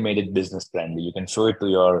suddenly made it business friendly. You can show it to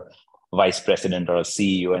your vice president or a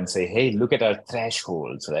CEO and say, hey, look at our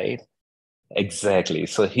thresholds, right? Exactly.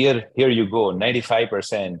 So here you go,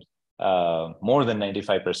 95%, more than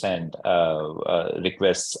 95%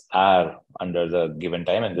 requests are under the given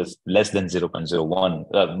time, and there's less than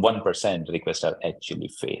 1% requests are actually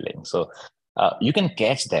failing. So you can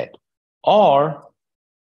catch that. Or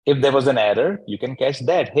if there was an error, you can catch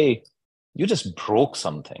that. Hey, you just broke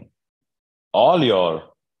something. All your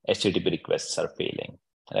HTTP requests are failing,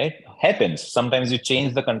 right? Happens. Sometimes you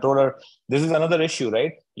change the controller. This is another issue,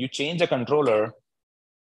 right? You change a controller.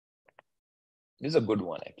 This is a good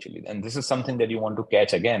one, actually. And this is something that you want to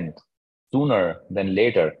catch again sooner than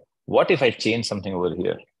later. What if I change something over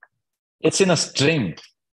here? It's in a string,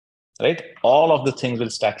 right? All of the things will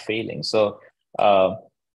start failing. So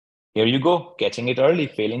here you go, catching it early,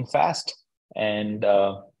 failing fast. And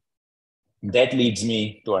that leads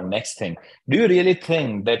me to our next thing. Do you really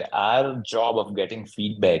think that our job of getting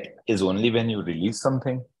feedback is only when you release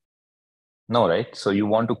something? No, right? So you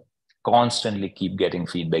want to constantly keep getting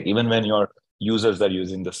feedback, even when your users are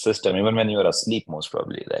using the system, even when you're asleep, most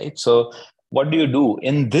probably, right? So what do you do?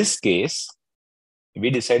 In this case, we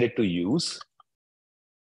decided to use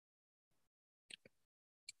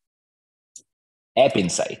App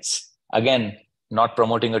Insights. Again, not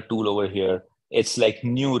promoting a tool over here. It's like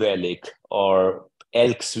New Relic or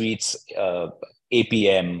Elk Suite's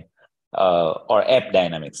APM or App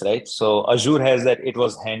Dynamics, right? So Azure has that. It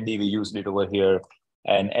was handy. We used it over here.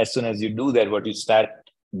 And as soon as you do that, what you start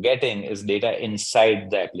getting is data inside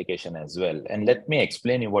the application as well. And let me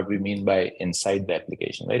explain you what we mean by inside the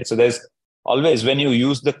application, right? So there's always, when you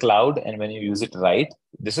use the cloud and when you use it right,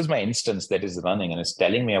 this is my instance that is running and it's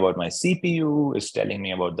telling me about my CPU, it's telling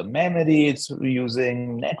me about the memory it's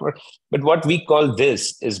using, network. But what we call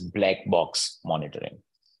this is black box monitoring.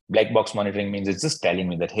 Black box monitoring means it's just telling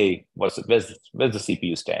me that, hey, where's the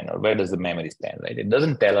CPU stand or where does the memory stand, right? It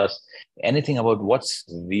doesn't tell us anything about what's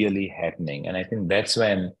really happening. And I think that's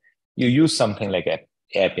when you use something like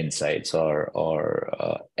App Insights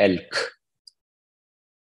or Elk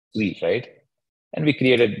Suite, right? And we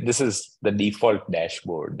created, this is the default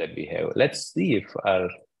dashboard that we have. Let's see if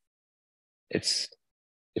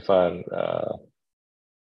our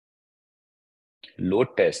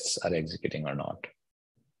load tests are executing or not.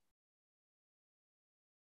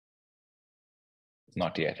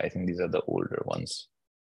 Not yet. I think these are the older ones.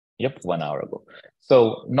 Yep, 1 hour ago.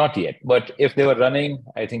 So not yet. But if they were running,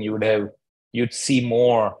 I think you'd see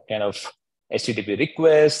more kind of HTTP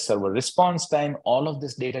requests, server response time, all of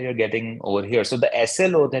this data you're getting over here. So the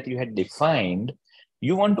SLO that you had defined,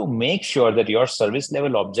 you want to make sure that your service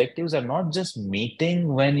level objectives are not just meeting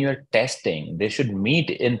when you're testing, they should meet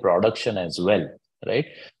in production as well, right?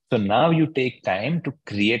 So now you take time to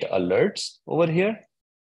create alerts over here,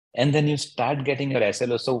 and then you start getting your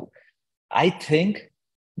SLO. So I think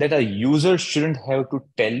that a user shouldn't have to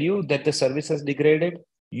tell you that the service has degraded.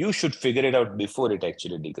 You should figure it out before it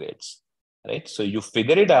actually degrades, right? So you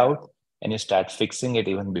figure it out, and you start fixing it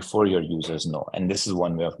even before your users know. And this is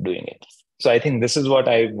one way of doing it. So I think this is what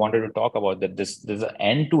I wanted to talk about, that this is an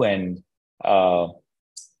end-to-end,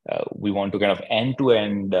 we want to kind of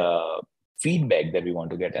end-to-end feedback that we want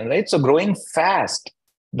to get. And right, so growing fast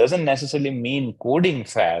doesn't necessarily mean coding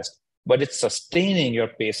fast, but it's sustaining your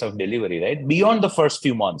pace of delivery, right? Beyond the first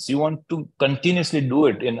few months, you want to continuously do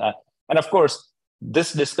it and of course,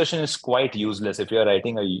 this discussion is quite useless if you're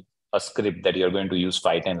writing a script that you're going to use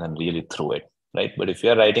 5 times and really through it, right? But if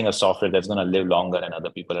you're writing a software that's going to live longer and other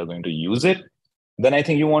people are going to use it, then I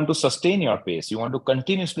think you want to sustain your pace. You want to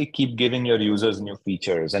continuously keep giving your users new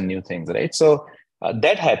features and new things, right? So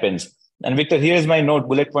that happens. And Victor, here's my note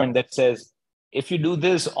bullet point that says, if you do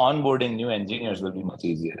this, onboarding new engineers will be much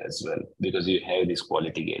easier as well, because you have these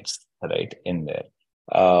quality gates, right, in there.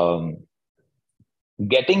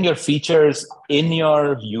 Getting your features in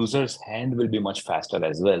your user's hand will be much faster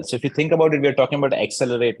as well. So if you think about it, we're talking about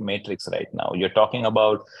accelerate matrix right now. You're talking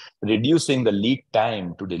about reducing the lead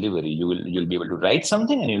time to delivery. You'll be able to write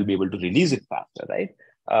something and you'll be able to release it faster, right?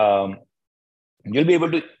 You'll be able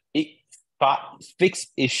to fix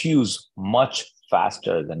issues much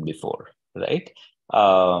faster than before, right?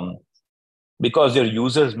 Because your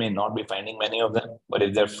users may not be finding many of them, but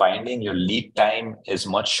if they're finding, your lead time is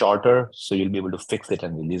much shorter, so you'll be able to fix it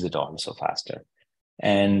and release it also faster.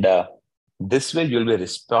 And this way, you'll be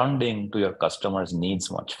responding to your customers'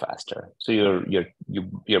 needs much faster. So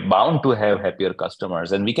you're bound to have happier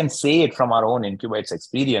customers, and we can say it from our own Incubate's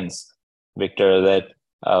experience, Victor, that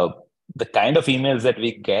the kind of emails that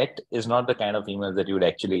we get is not the kind of emails that you would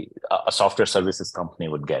actually a software services company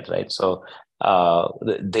would get, right? So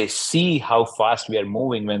they see how fast we are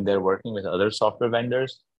moving when they're working with other software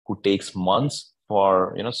vendors who takes months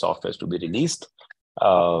for softwares to be released.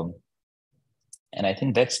 And I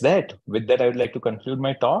think that's that. With that, I would like to conclude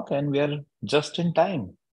my talk, and we are just in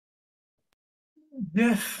time.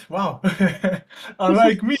 Yes, wow.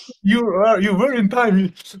 Unlike me, you were in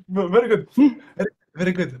time. Very good.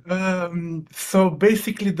 Very good. So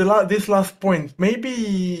basically, this last point,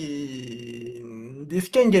 maybe this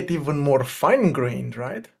can get even more fine-grained,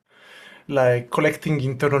 right? Like collecting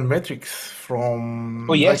internal metrics from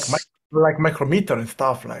like micrometer and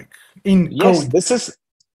stuff, like in code.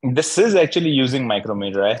 This is actually using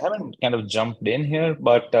micrometer. I haven't kind of jumped in here,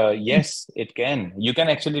 but yes, it can. You can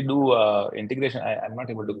actually do integration. I'm not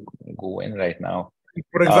able to go in right now.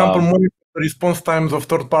 For example, monitor the response times of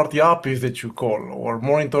third-party APIs that you call, or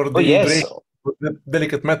monitor the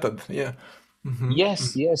delicate method. Yeah. Mm-hmm.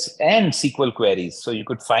 Yes, and SQL queries. So you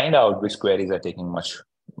could find out which queries are taking much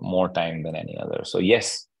more time than any other. So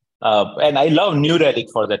yes, and I love New Relic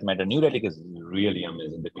for that matter. New Relic is really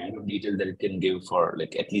amazing. The kind of detail that it can give for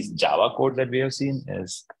like at least Java code that we have seen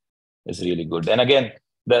is really good. And again,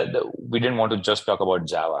 we didn't want to just talk about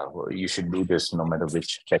Java. You should do this no matter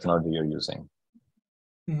which technology you're using.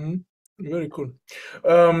 Mm-hmm. Very cool.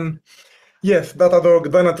 Yes, Datadog,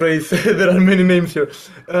 Dynatrace. There are many names here.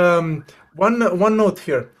 One note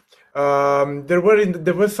here. There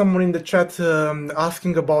was someone in the chat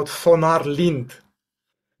asking about SonarLint,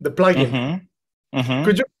 the plugin.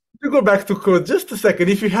 Could you go back to code just a second?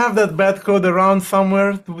 If you have that bad code around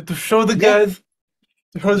somewhere to show the guys,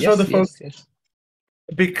 to show the folks. Yes.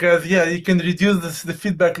 Because you can reduce the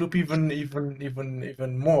feedback loop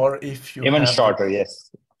even more if you even have shorter.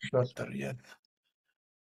 Shorter, yes.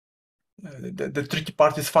 The tricky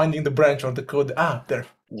part is finding the branch or the code. There.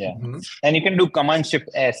 Yeah, and you can do Command Shift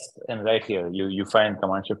S, and right here you find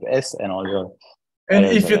Command Shift S, and all your and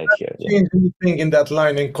if you change anything in that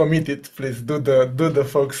line and commit it, please do the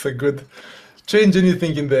folks a good. Change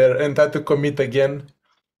anything in there and try to commit again.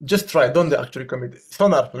 Just try. Don't actually commit.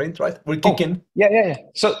 SonarLint, right? Will kick in. Yeah.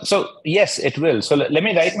 So yes, it will. So let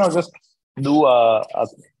me right now just do a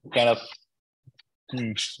kind of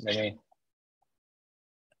let me.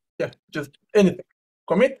 Yeah, just anything.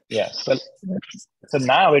 Commit. Yeah. So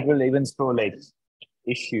now it will even show like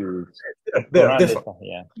issues. There.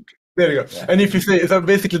 Yeah. There you go. Yeah. And if you say, so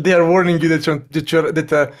basically they are warning you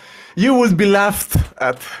that you will be laughed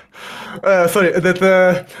at.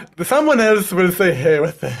 That someone else will say, hey,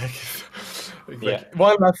 what the heck? Exactly.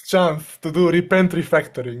 One last chance to do repent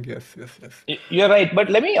refactoring. Yes. You're right. But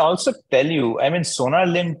let me also tell you, I mean,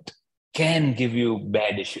 SonarLint can give you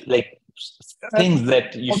bad issues, like things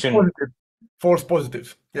that you shouldn't. False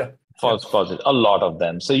positives. Yeah. False positive. A lot of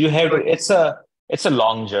them. So you have to, it's a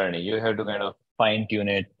long journey. You have to kind of fine-tune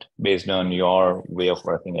it based on your way of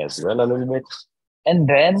working as well a little bit. And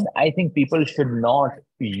then I think people should not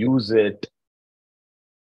use it.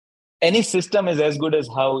 Any system is as good as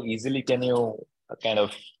how easily can you kind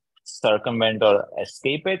of circumvent or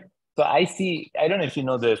escape it. So I see, I don't know if you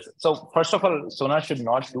know this. So first of all, Sonar should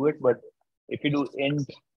not do it, but if you do int,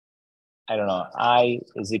 I don't know, I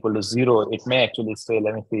is equal to 0, it may actually say,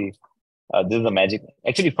 let me see, this is a magic.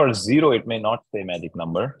 Actually, for 0, it may not say magic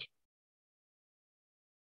number.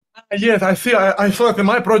 Yes, I see. I saw it in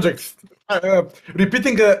my projects.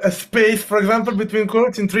 Repeating a space, for example, between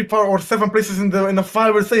quotes in 3 or 7 places in a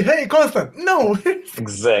file will say, "Hey, constant." No.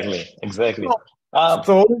 Exactly. No. Um,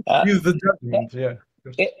 So uh, use the judgment. Yeah.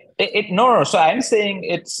 no. So I'm saying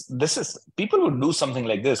this is people would do something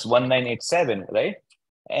like this 1987, right?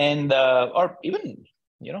 And or even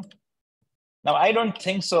now I don't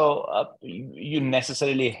think so. You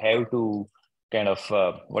necessarily have to kind of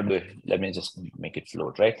let me just make it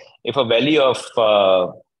float, right? If a value of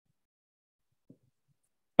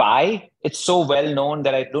pi, it's so well known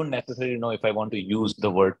that I don't necessarily know if I want to use the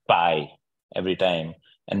word pi every time.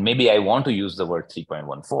 And maybe I want to use the word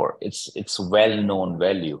 3.14. It's well-known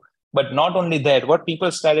value. But not only that, what people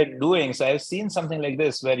started doing, so I've seen something like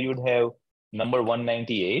this where you'd have number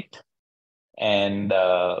 198 and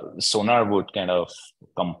Sonar would kind of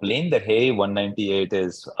complain that, hey, 198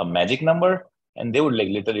 is a magic number. And they would like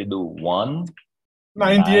literally do 1,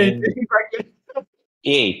 98. 9,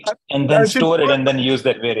 8, and I then see store it and then use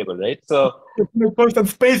that variable, right? So constant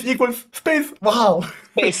space equals space. Wow.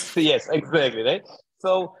 space, yes, exactly, right?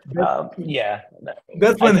 So yeah,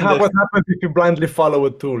 That's I when think what happens if you blindly follow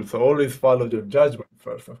a tool. So always follow your judgment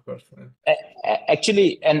first, of course.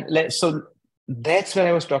 actually, and so that's where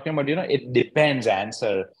I was talking about. It depends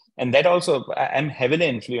answer, and that also I'm heavily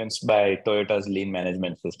influenced by Toyota's lean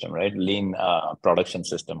management system, right? Lean production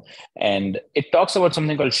system, and it talks about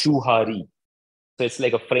something called Shuhari. So it's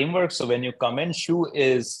like a framework. So when you come in, Shu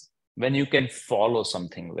is when you can follow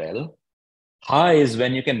something well. Ha is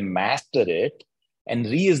when you can master it, and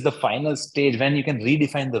Re is the final stage when you can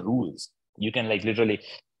redefine the rules. You can like literally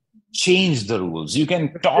change the rules. You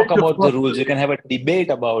can talk about the rules. You can have a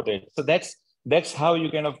debate about it. So that's how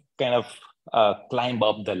you kind of climb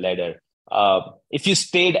up the ladder. If you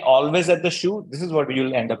stayed always at the shoe, this is what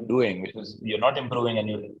you'll end up doing, which is you're not improving and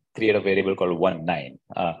you create a variable called 19.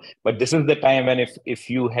 But this is the time when if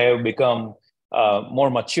you have become more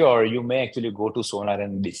mature, you may actually go to Sonar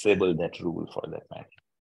and disable that rule for that matter.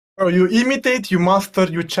 Oh, you imitate, you master,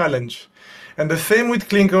 you challenge. And the same with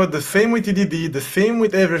clean code, the same with EDD, the same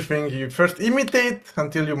with everything. You first imitate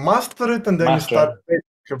until you master it, and then you start thinking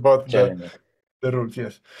about the rules.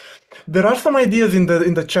 Yes, there are some ideas in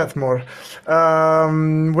the chat more.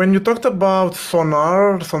 When you talked about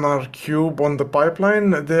Sonar Cube on the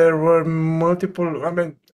pipeline, there were multiple. I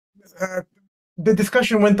mean, the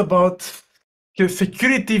discussion went about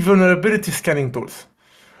security vulnerability scanning tools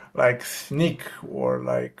like Sneak or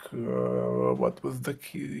like what was the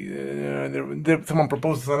key? Someone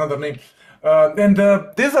proposes another name, and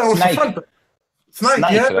these are also fun.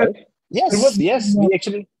 Snake, yeah, right? Yes.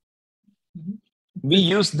 We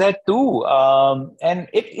use that too, and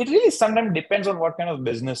it really sometimes depends on what kind of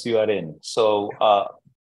business you are in. So,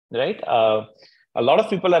 right, a lot of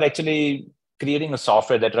people are actually creating a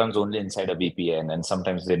software that runs only inside a VPN, and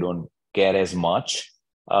sometimes they don't care as much.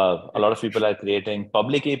 A lot of people are creating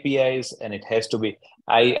public APIs, and it has to be.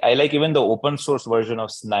 I like even the open source version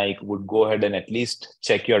of Snake would go ahead and at least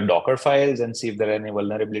check your Docker files and see if there are any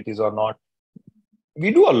vulnerabilities or not.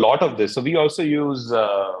 We do a lot of this. So we also use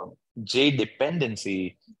J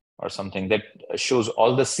dependency or something that shows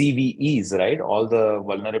all the CVEs, right? All the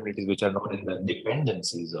vulnerabilities which are not in the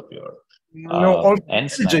dependencies of your and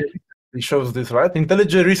Snake. It shows this, right?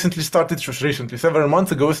 IntelliJ recently, several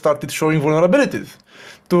months ago, started showing vulnerabilities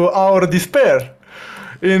to our despair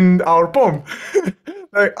in our POM.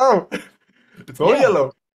 Like, oh, it's all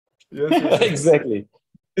yellow. Yes. Exactly.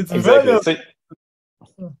 It's exactly.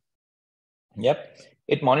 Yep.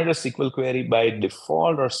 It monitors SQL query by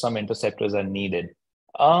default or some interceptors are needed.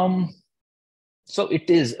 So it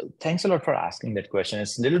is, thanks a lot for asking that question.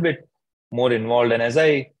 It's a little bit more involved. And as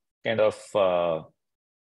I kind of,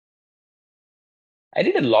 I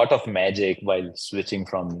did a lot of magic while switching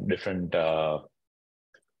from different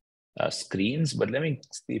screens, but let me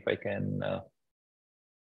see if I can.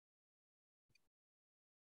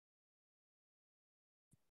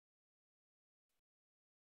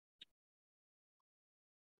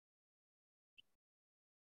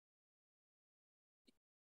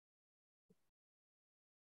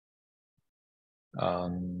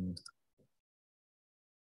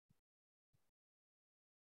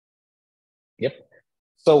 Yep.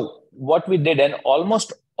 So what we did, and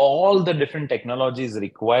almost all the different technologies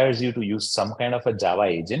requires you to use some kind of a Java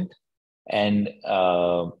agent. And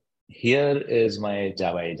here is my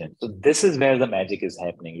Java agent. So this is where the magic is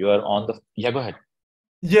happening. You are on the, go ahead.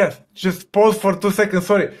 Yes, just pause for 2 seconds.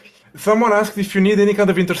 Sorry. Someone asked if you need any kind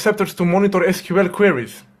of interceptors to monitor SQL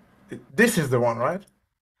queries. This is the one, right?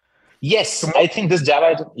 Yes, I think this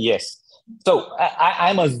Java, yes. So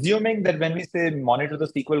I'm assuming that when we say monitor the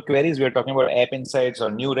SQL queries, we're talking about App Insights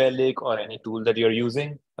or New Relic or any tool that you're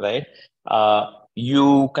using, right?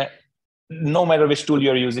 You can, no matter which tool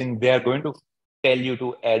you're using, they are going to tell you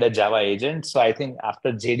to add a Java agent. So I think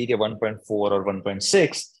after JDK 1.4 or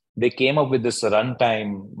 1.6, they came up with this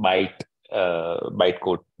runtime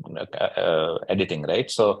bytecode editing, right?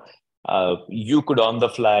 So you could on the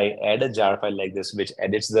fly add a jar file like this, which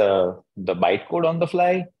edits the bytecode on the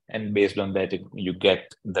fly, and based on that, you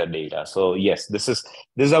get the data. So yes, this is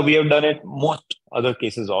how we have done it. Most other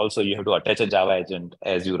cases also, you have to attach a Java agent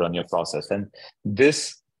as you run your process, and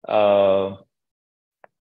this.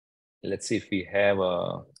 Let's see if we have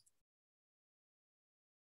a.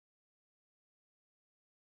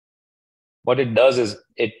 What it does is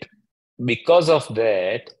because of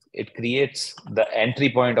that, it creates the entry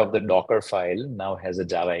point of the Docker file now has a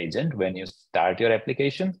Java agent when you start your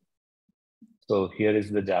application. So here is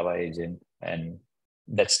the Java agent, and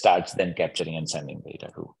that starts then capturing and sending data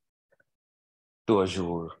to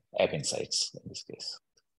Azure App Insights in this case.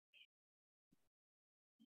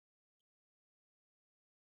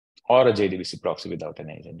 Or a JDBC proxy without an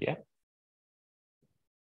agent, yeah.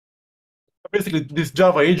 Basically, this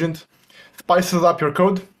Java agent spices up your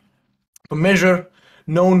code to measure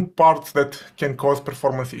known parts that can cause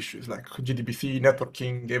performance issues like JDBC,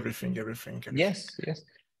 networking, everything. Yes.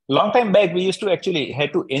 Long time back, we used to actually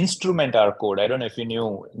had to instrument our code. I don't know if you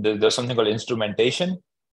knew, there's something called instrumentation.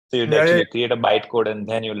 So you'd actually create a bytecode, and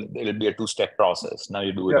then it'll be a two-step process. Now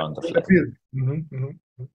you do it on the fly.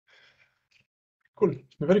 Cool.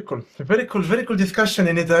 Very cool discussion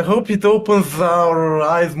in it. I hope it opens our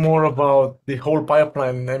eyes more about the whole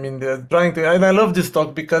pipeline. I mean, they're trying to, and I love this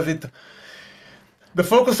talk because the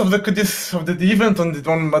focus of the event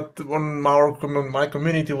on my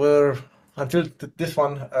community were until this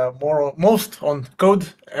one most on code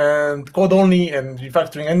and code only and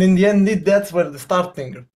refactoring, and in the end that's where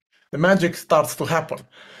the magic starts to happen.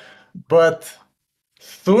 But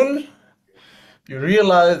soon you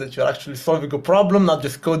realize that you're actually solving a problem, not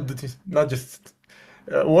just code, not just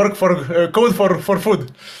work for code for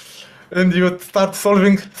food, and you start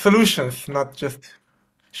solving solutions, not just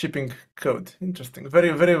shipping code. Interesting.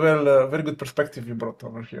 Very well. Very good perspective you brought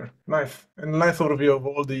over here. Nice and nice overview of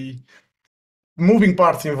all the moving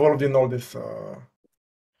parts involved in all this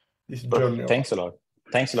journey. Thanks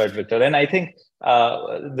a lot, Victor. And I think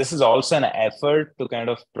this is also an effort to kind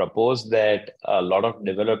of propose that a lot of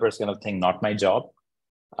developers kind of think, not my job.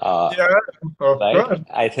 Right?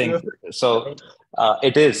 I think so.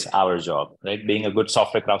 It is our job, right? Being a good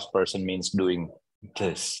software craftsperson means doing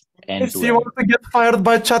this. Yes, you want to get fired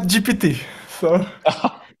by ChatGPT, so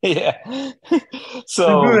yeah.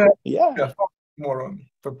 So more on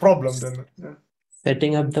the problem than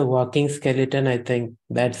setting up the walking skeleton. I think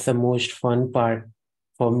that's the most fun part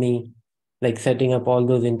for me, like setting up all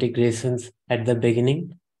those integrations at the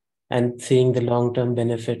beginning and seeing the long-term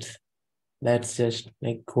benefits. That's just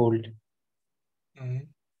like gold.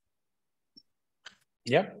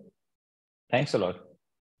 Yeah. Thanks a lot.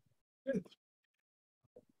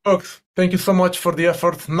 Folks, thank you so much for the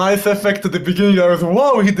effort. Nice effect at the beginning. I was,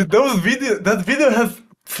 wow, he did those videos. That video has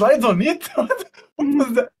slides on it. What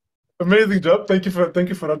was that? Amazing job. Thank you for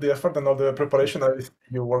all the effort and all the preparation.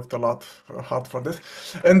 You worked a lot hard for this.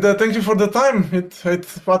 And thank you for the time. It's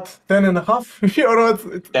what, 10:30? Or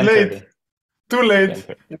it's late. Too late.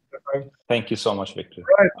 Thank you so much, Victor.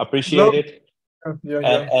 Appreciate it.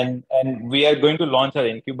 And we are going to launch our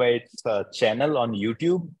Incubates channel on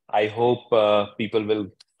YouTube. I hope people will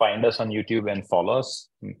find us on YouTube and follow us.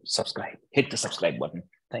 Subscribe. Hit the subscribe button.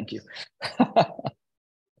 Thank you.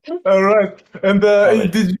 All right. And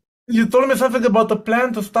you told me something about the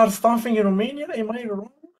plan to start staffing in Romania. Am I wrong?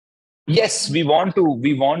 Yes, we want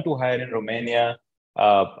to hire in Romania.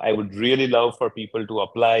 I would really love for people to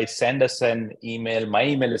apply. Send us an email. My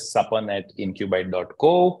email is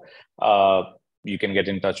sapan@incubate.co. You can get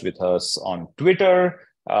in touch with us on Twitter,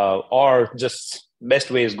 or just best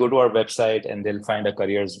way is go to our website and they'll find a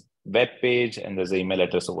careers web page, and there's an email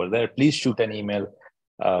address over there. Please shoot an email.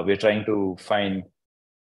 We're trying to find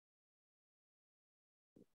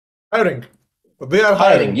hiring. They are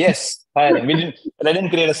hiring. Yes, hiring. I didn't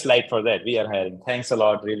create a slide for that. We are hiring. Thanks a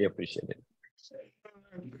lot. Really appreciate it.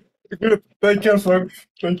 Good. Thank you, folks.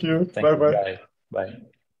 Thank you. Bye-bye. Bye.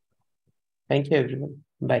 Thank you, everyone.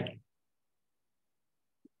 Bye.